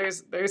already, and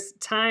there's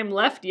time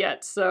left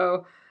yet.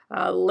 So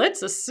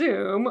let's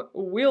assume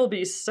we'll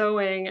be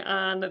sewing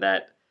on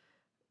that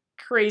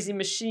crazy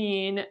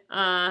machine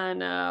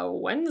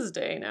on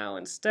Wednesday now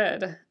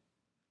instead.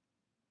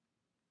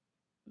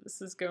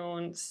 This is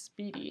going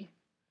speedy.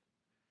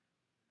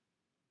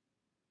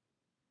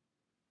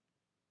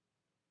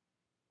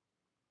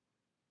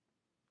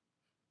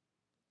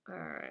 All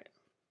right.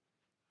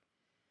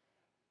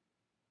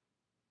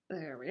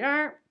 There we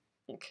are.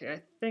 Okay,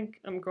 I think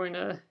I'm going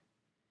to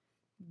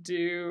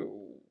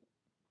do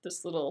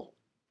this little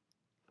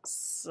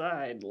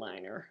side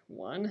liner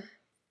one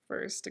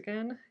first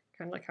again,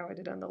 kind of like how I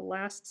did on the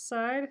last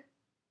side.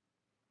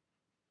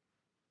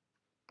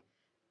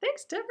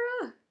 Thanks,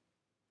 Deborah.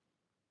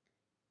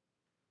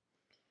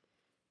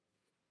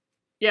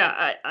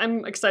 Yeah,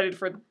 I'm excited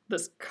for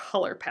this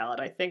color palette.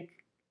 I think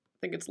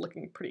it's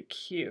looking pretty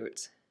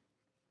cute.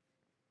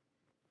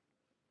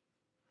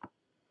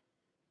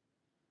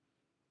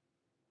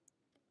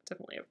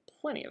 Definitely have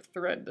plenty of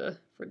thread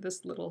for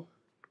this little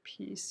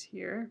piece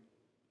here.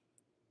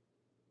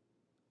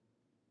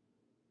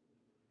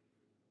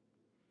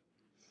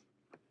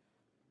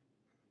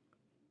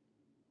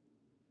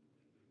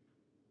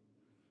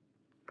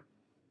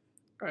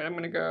 All right, I'm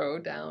gonna go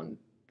down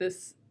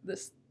this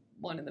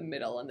one in the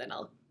middle, and then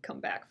I'll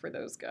come back for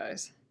those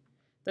guys.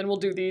 Then we'll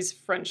do these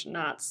French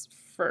knots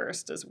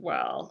first as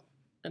well,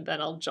 and then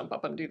I'll jump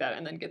up and do that,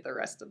 and then get the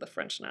rest of the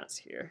French knots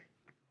here.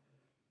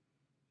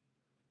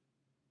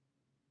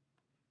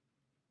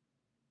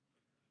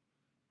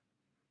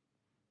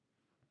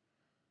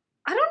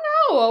 I don't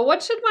know.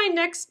 What should my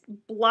next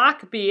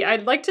block be?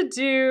 I'd like to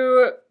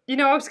do,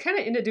 I was kind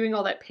of into doing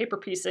all that paper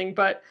piecing,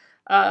 but,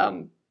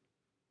 maybe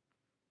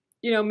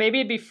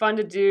it'd be fun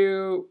to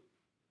do,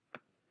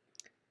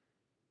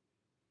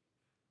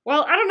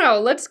 well, I don't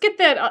know. Let's get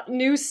that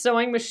new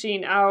sewing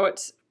machine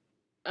out,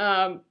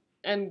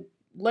 and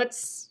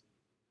let's,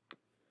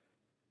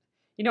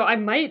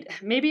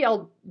 maybe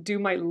I'll do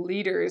my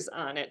leaders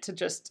on it to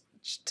just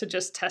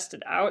test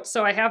it out.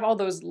 So I have all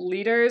those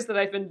leaders that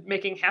I've been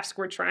making half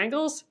square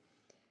triangles.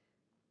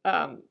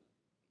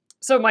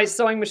 So my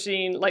sewing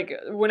machine, like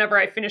whenever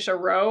I finish a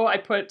row, I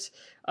put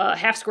a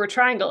half square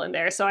triangle in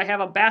there. So I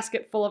have a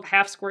basket full of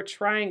half square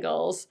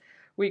triangles.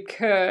 We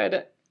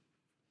could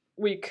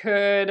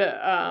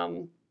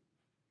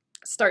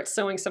start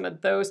sewing some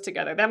of those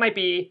together. That might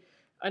be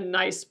a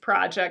nice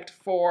project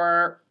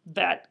for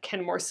that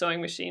Kenmore sewing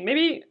machine.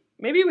 Maybe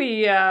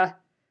we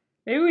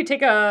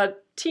take a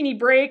teeny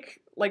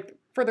break, like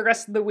for the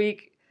rest of the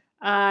week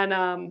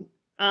on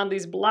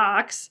these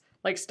blocks,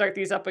 like start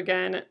these up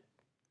again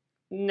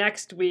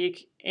next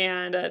week,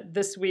 and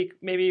this week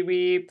maybe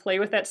we play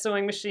with that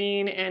sewing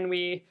machine and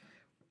we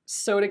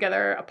sew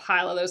together a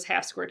pile of those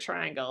half square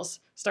triangles,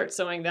 start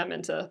sewing them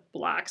into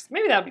blocks.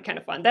 Maybe that would be kind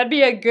of fun. That'd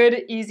be a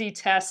good, easy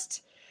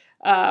test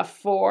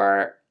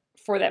for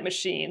that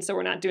machine, so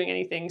we're not doing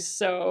anything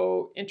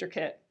so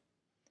intricate.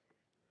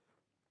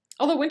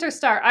 Oh, the Winter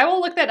Star. I will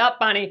look that up,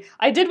 Bonnie.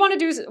 I did want to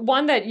do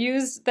one that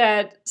used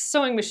that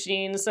sewing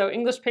machine, so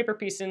English paper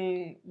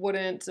piecing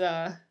wouldn't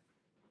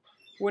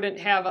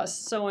have a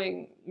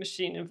sewing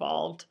machine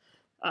involved.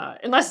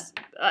 Unless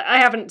I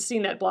haven't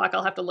seen that block,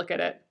 I'll have to look at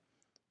it.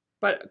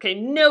 But okay,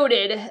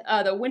 noted.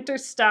 The Winter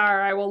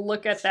Star, I will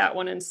look at that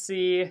one and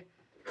see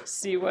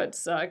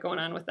what's going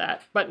on with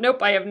that. But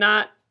nope, I have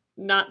not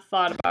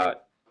thought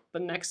about the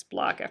next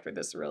block after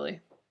this, really.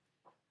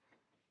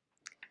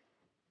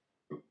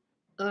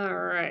 All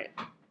right.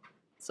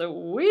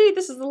 So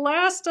this is the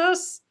last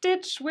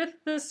stitch with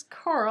this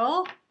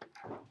coral.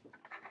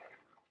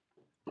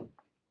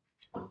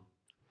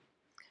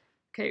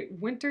 Okay,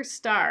 Winter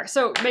Star.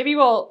 So maybe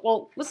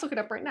let's look it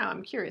up right now.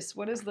 I'm curious.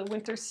 What is the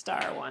Winter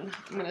Star one?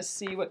 I'm going to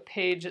see what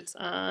page it's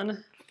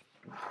on.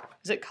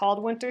 Is it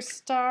called Winter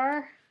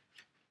Star?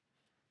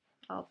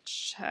 I'll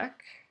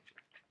check.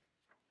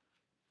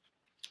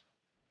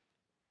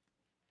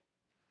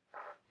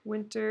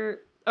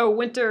 Winter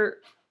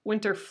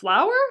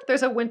Flower?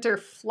 There's a Winter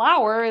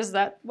Flower. Is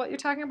that what you're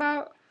talking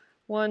about?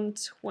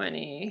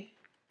 120.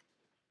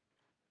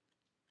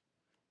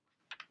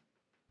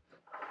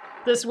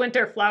 This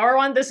Winter Flower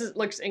one,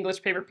 looks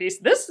English paper piece.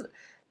 This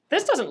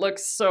doesn't look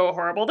so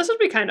horrible. This would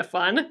be kind of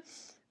fun.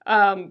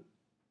 I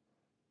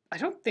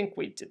don't think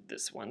we did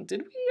this one,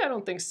 did we? I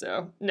don't think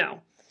so.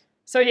 No.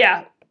 So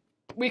yeah,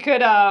 we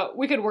could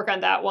work on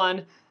that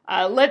one.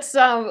 Let's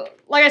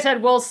like I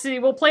said, we'll see.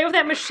 We'll play with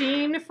that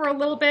machine for a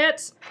little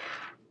bit,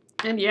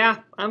 and yeah,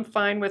 I'm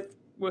fine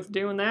with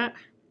doing that.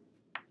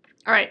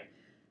 All right,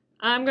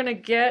 I'm gonna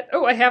get.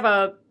 Oh, I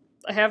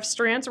have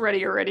strands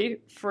ready already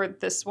for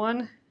this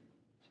one.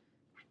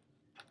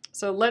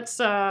 So let's,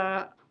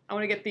 I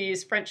want to get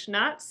these French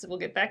knots. We'll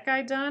get that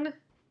guy done.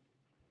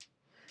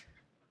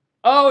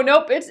 Oh,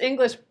 nope, it's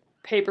English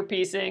paper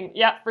piecing.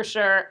 Yeah, for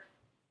sure.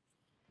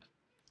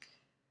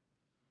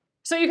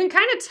 So you can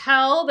kind of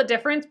tell the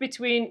difference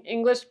between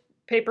English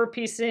paper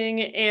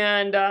piecing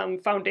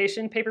and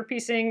foundation paper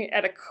piecing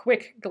at a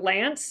quick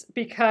glance,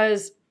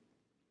 because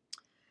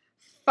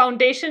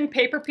foundation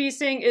paper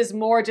piecing is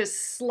more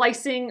just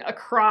slicing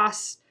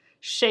across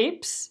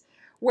shapes.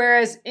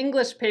 Whereas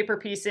English paper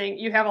piecing,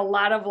 you have a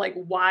lot of like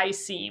Y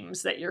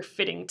seams that you're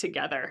fitting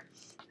together.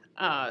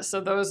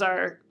 So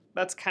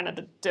that's kind of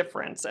the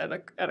difference at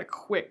a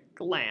quick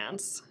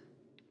glance.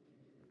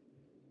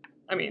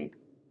 I mean,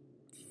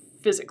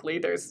 physically,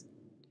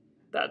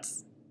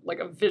 that's like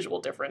a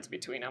visual difference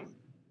between them.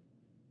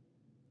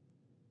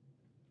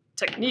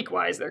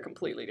 Technique-wise, they're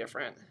completely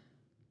different.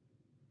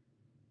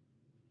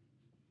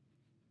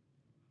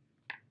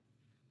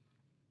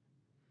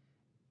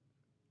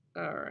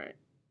 All right.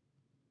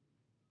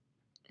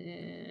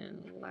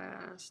 And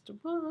last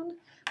one.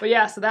 But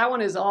yeah, so that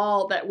one is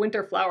all that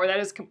Winter Flower.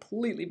 That is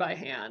completely by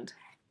hand.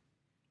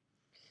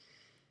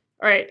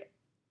 All right,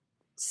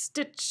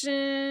 stitching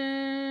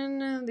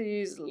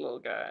these little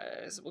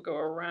guys. We'll go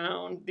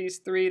around these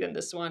three, then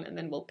this one, and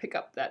then we'll pick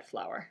up that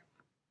flower.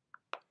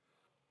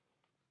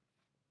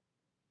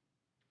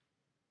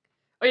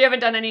 Oh, you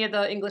haven't done any of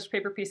the English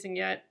paper piecing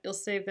yet. You'll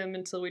save them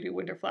until we do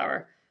winter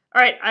flower.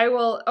 All right, I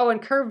will. Oh,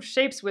 and curved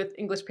shapes with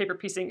English paper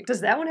piecing.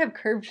 Does that one have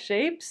curved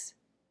shapes?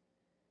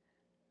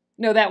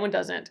 No, that one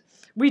doesn't.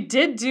 We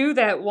did do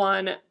that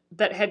one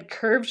that had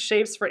curved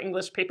shapes for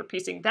English paper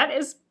piecing. That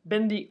has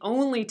been the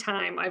only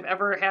time I've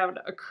ever had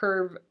a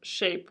curved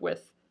shape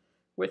with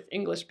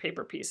English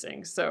paper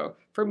piecing. So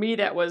for me,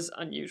 that was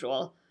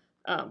unusual.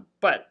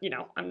 But you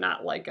know, I'm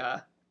not like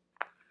an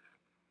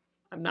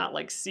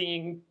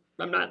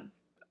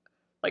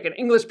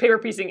English paper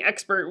piecing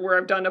expert where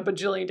I've done a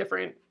bajillion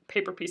different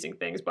paper piecing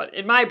things. But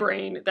in my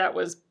brain, that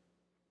was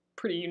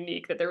pretty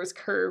unique that there was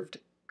curved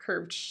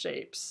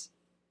shapes.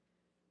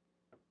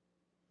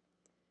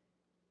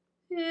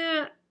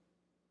 Yeah,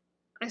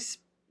 I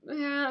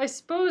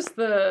suppose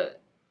I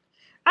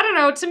don't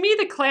know, to me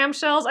the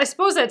clamshells, I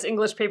suppose that's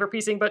English paper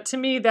piecing, but to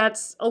me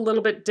that's a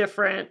little bit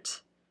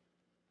different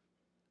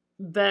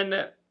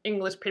than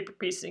English paper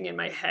piecing in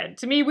my head.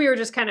 To me, we were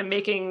just kind of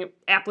making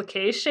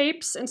applique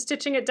shapes and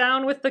stitching it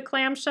down with the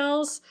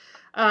clamshells.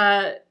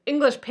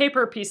 English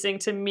paper piecing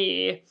to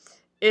me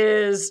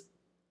is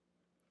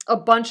a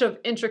bunch of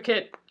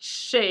intricate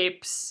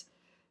shapes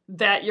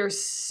that you're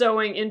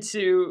sewing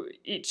into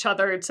each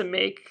other to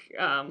make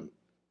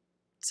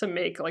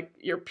like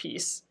your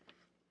piece.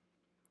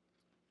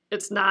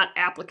 It's not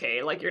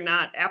applique, like you're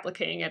not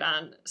appliquing it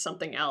on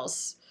something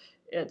else.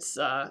 It's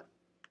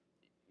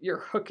you're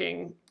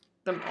hooking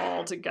them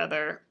all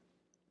together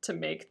to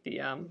make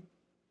the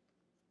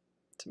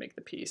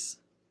piece.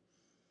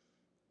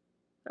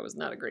 That was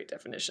not a great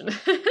definition.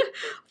 I'll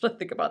have to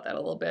think about that a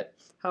little bit,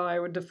 how I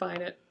would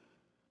define it.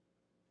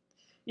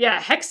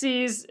 Yeah,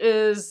 hexes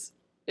is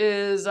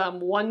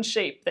one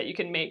shape that you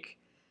can make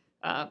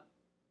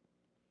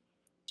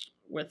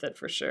with it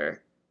for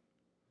sure.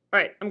 All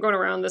right, I'm going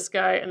around this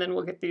guy, and then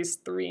we'll get these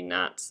 3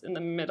 knots in the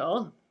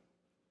middle.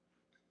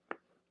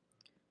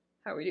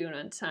 How are we doing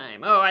on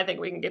time? Oh, I think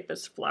we can get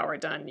this flower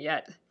done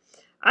yet.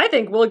 I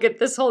think we'll get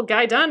this whole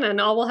guy done,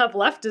 and all we'll have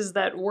left is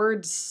that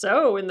word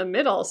sew in the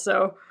middle.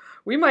 So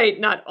we might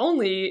not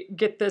only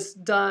get this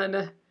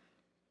done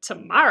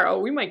tomorrow,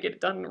 we might get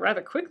it done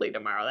rather quickly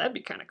tomorrow. That'd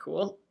be kind of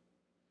cool.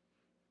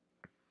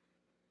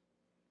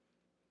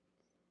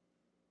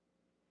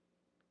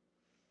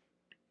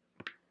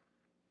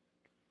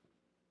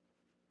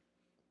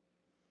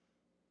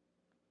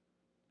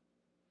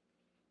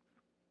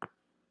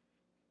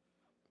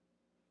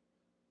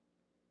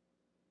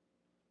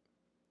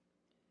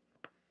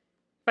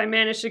 If I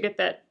manage to get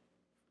that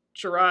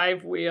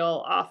drive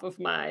wheel off of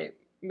my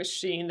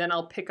machine, then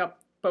I'll pick up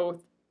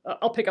both.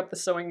 I'll pick up the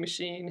sewing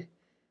machine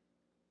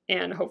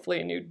and hopefully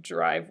a new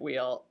drive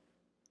wheel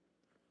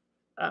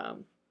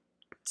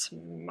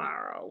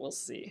tomorrow. We'll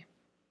see.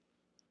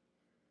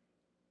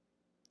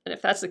 And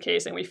if that's the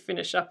case, and we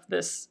finish up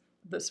this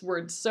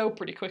word sew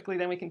pretty quickly,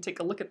 then we can take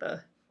a look at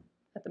the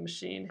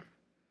machine.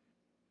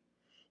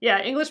 Yeah,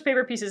 English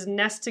paper pieces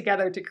nest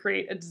together to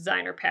create a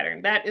designer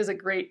pattern. That is a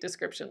great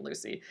description,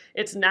 Lucy.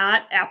 It's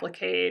not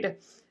appliqued.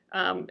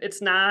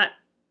 It's not,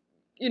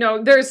 you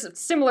know, there's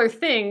similar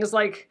things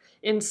like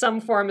in some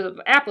forms of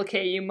applique,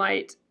 you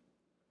might,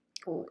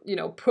 you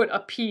know, put a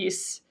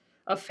piece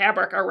of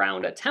fabric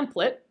around a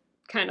template,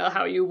 kind of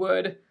how you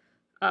would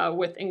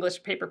with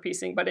English paper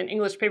piecing. But in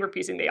English paper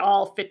piecing, they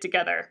all fit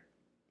together,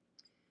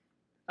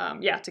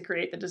 yeah, to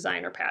create the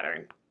designer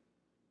pattern.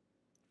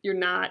 You're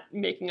not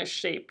making a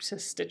shape to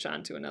stitch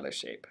onto another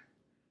shape.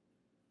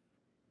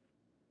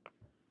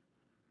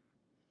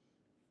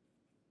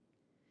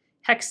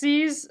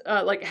 Hexes,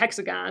 like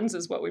hexagons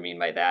is what we mean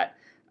by that.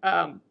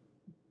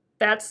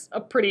 That's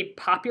a pretty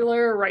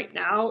popular right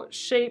now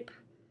shape,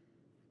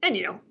 and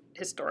you know,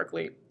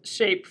 historically,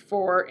 shape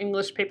for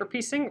English paper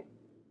piecing.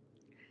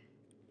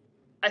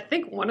 I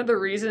think one of the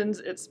reasons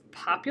it's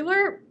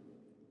popular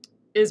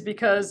is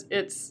because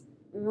it's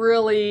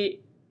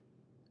really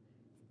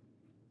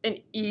an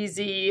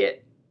easy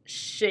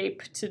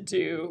shape to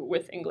do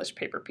with English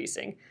paper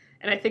piecing.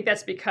 And I think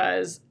that's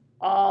because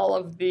all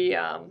of the,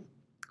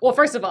 well,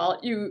 first of all,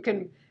 you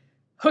can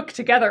hook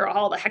together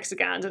all the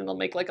hexagons and it'll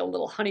make like a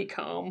little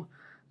honeycomb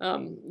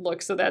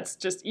look. So that's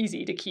just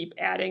easy to keep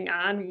adding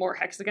on more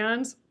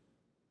hexagons.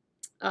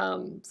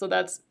 So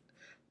that's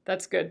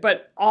good.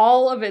 But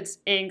all of its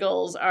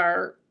angles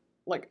are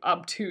like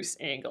obtuse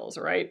angles,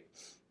 right?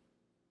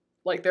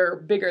 Like they're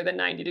bigger than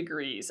 90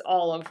 degrees,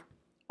 all of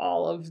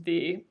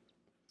the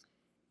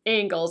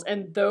angles.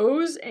 And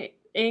those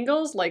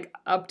angles, like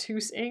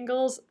obtuse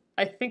angles,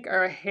 I think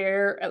are a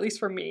hair, at least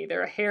for me,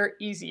 they're a hair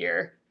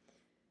easier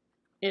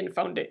in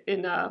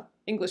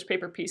English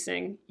paper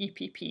piecing,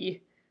 EPP,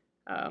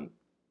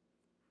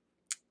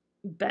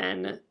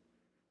 than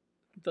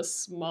the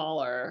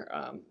smaller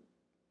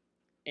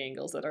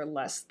angles that are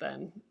less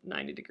than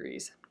 90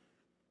 degrees.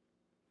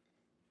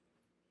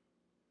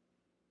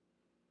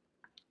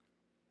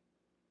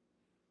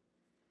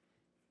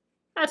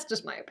 That's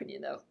just my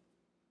opinion, though.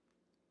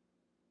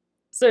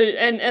 So,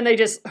 and they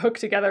just hook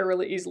together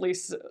really easily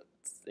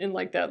in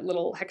like that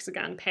little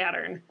hexagon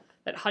pattern,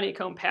 that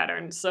honeycomb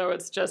pattern. So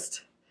it's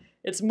just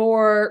a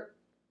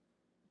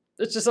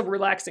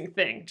relaxing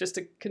thing just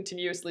to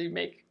continuously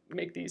make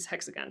these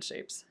hexagon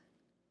shapes.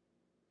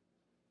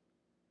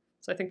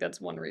 So I think that's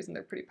one reason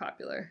they're pretty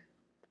popular.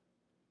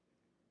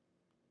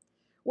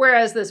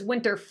 Whereas this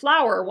winter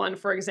flower one,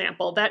 for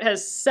example, that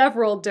has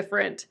several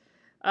different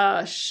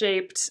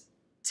shaped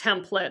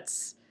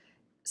templates.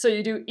 So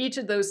you do each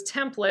of those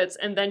templates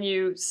and then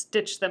you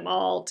stitch them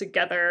all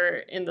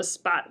together in the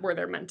spot where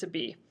they're meant to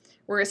be.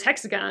 Whereas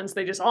hexagons,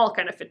 they just all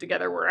kind of fit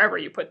together wherever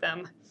you put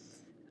them.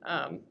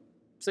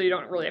 So you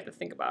don't really have to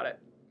think about it.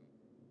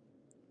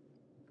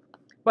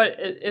 But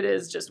it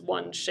is just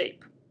one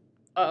shape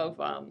of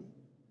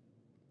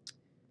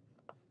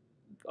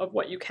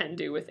what you can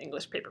do with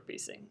English paper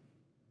piecing.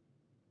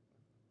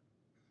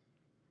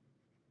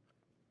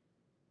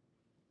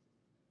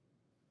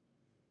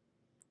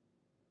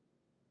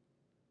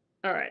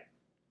 All right,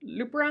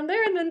 loop around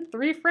there and then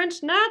 3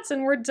 French knots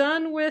and we're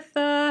done with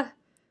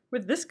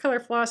this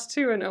color floss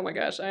too. And oh my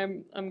gosh,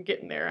 I'm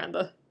getting there on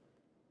the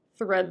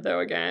thread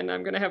though again.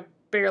 I'm gonna have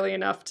barely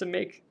enough to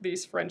make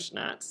these French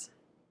knots.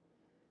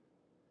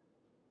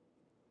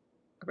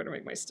 I'm gonna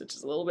make my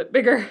stitches a little bit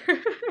bigger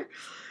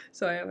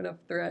so I have enough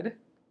thread.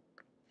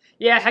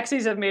 Yeah,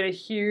 hexies have made a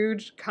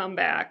huge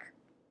comeback,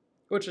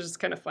 which is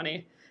kind of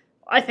funny.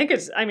 I think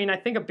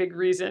a big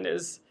reason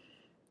is,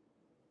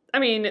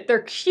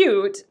 they're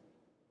cute,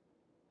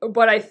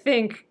 but I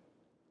think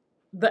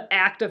the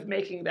act of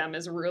making them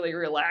is really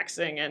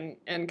relaxing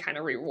and kind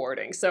of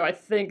rewarding. So I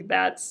think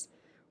that's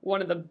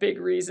one of the big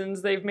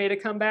reasons they've made a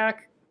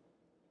comeback.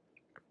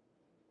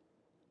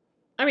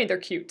 They're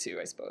cute too,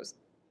 I suppose.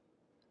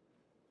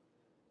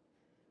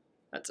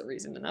 That's a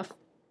reason enough.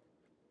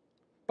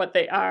 But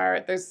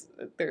there's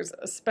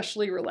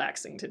especially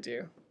relaxing to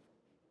do.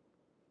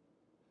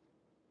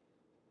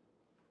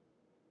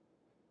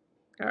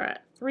 All right,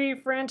 3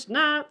 French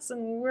knots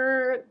and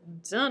we're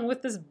done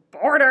with this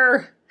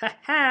border. Ha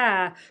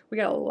ha! We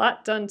got a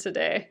lot done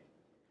today.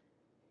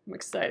 I'm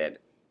excited.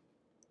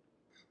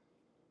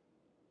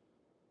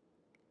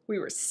 We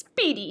were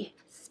speedy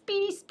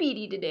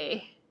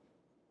today.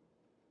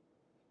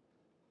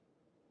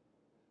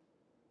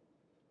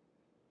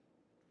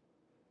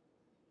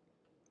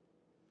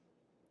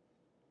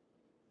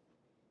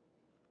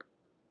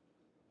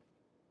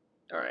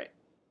 All right,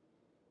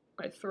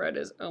 my thread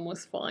is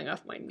almost falling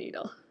off my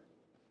needle.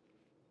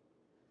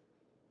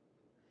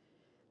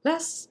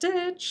 Last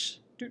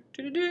stitch. There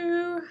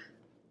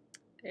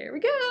we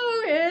go.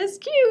 It's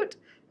cute.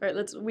 All right,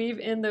 let's weave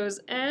in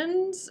those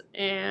ends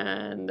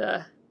and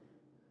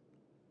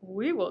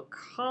we will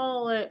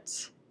call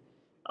it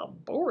a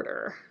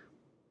border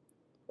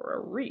or a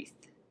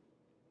wreath.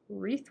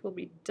 Wreath will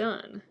be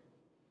done.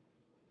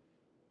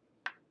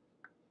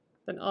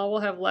 Then all we'll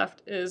have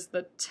left is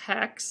the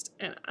text,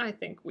 and I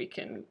think we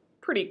can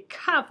pretty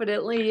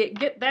confidently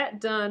get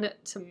that done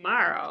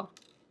tomorrow.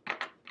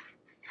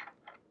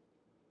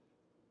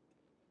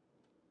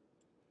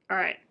 All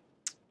right,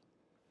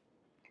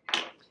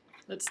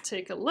 let's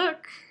take a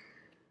look.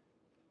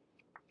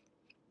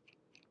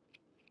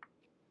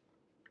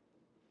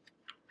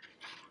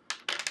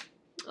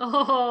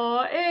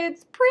 Oh,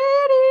 it's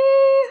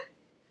pretty.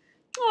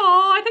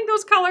 Oh, I think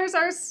those colors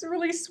are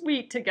really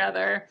sweet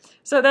together.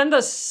 So then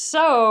the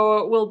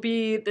sew will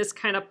be this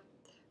kind of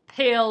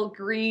pale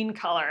green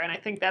color, and I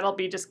think that'll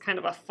be just kind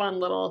of a fun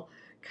little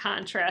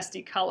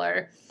contrasty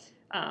color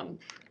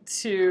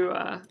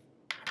to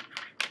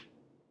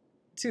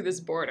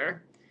this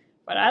border.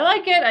 But I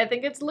like it. I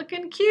think it's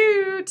looking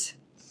cute.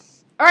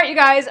 All right, you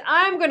guys,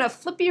 I'm gonna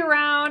flip you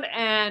around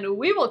and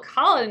we will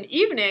call it an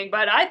evening,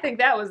 but I think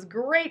that was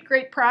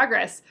great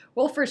progress.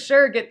 We'll for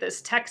sure get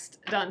this text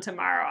done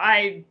tomorrow.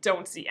 I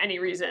don't see any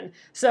reason.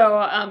 So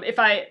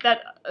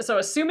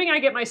assuming I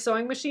get my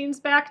sewing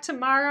machines back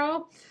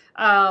tomorrow,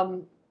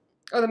 or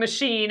the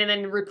machine, and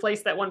then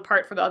replace that one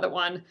part for the other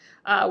one,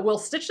 we'll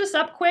stitch this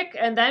up quick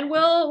and then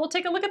we'll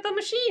take a look at the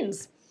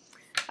machines.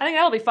 I think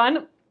that'll be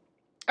fun.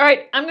 All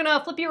right, I'm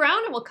gonna flip you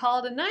around and we'll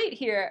call it a night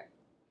here.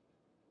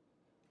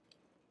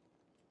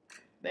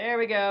 There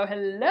we go.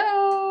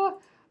 Hello.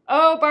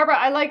 Oh, Barbara,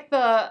 I like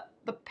the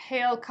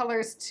pale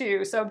colors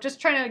too. So I'm just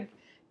trying to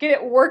get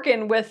it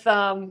working with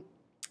the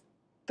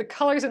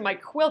colors in my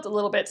quilt a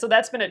little bit. So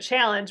that's been a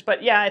challenge.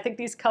 But yeah, I think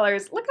these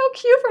colors, look how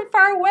cute from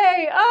far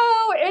away.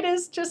 Oh, it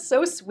is just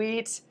so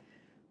sweet.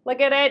 Look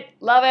at it.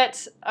 Love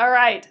it. All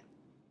right.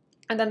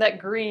 And then that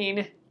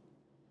green.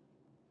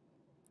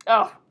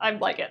 Oh, I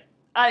like it.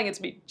 I think it's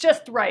gonna be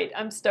just right.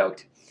 I'm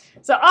stoked.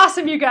 So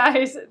awesome, you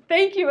guys.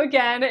 Thank you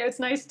again. It's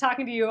nice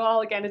talking to you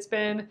all again. It's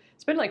been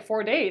like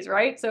 4 days,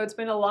 right? So it's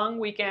been a long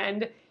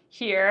weekend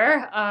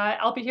here.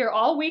 I'll be here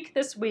all week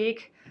this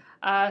week.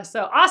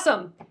 So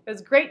awesome. It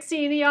was great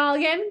seeing you all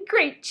again.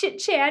 Great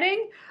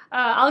chit-chatting.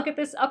 I'll get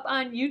this up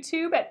on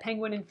YouTube at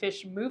Penguin and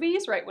Fish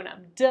Movies right when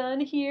I'm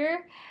done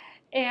here.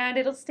 And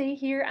it'll stay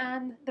here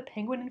on the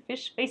Penguin and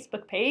Fish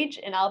Facebook page.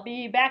 And I'll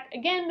be back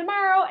again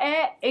tomorrow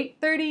at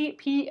 8:30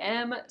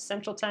 p.m.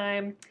 Central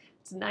Time.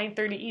 It's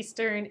 9:30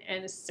 Eastern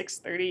and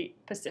 6:30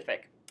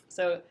 Pacific.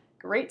 So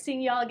great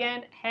seeing y'all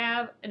again.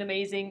 Have an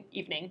amazing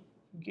evening.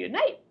 Good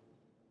night.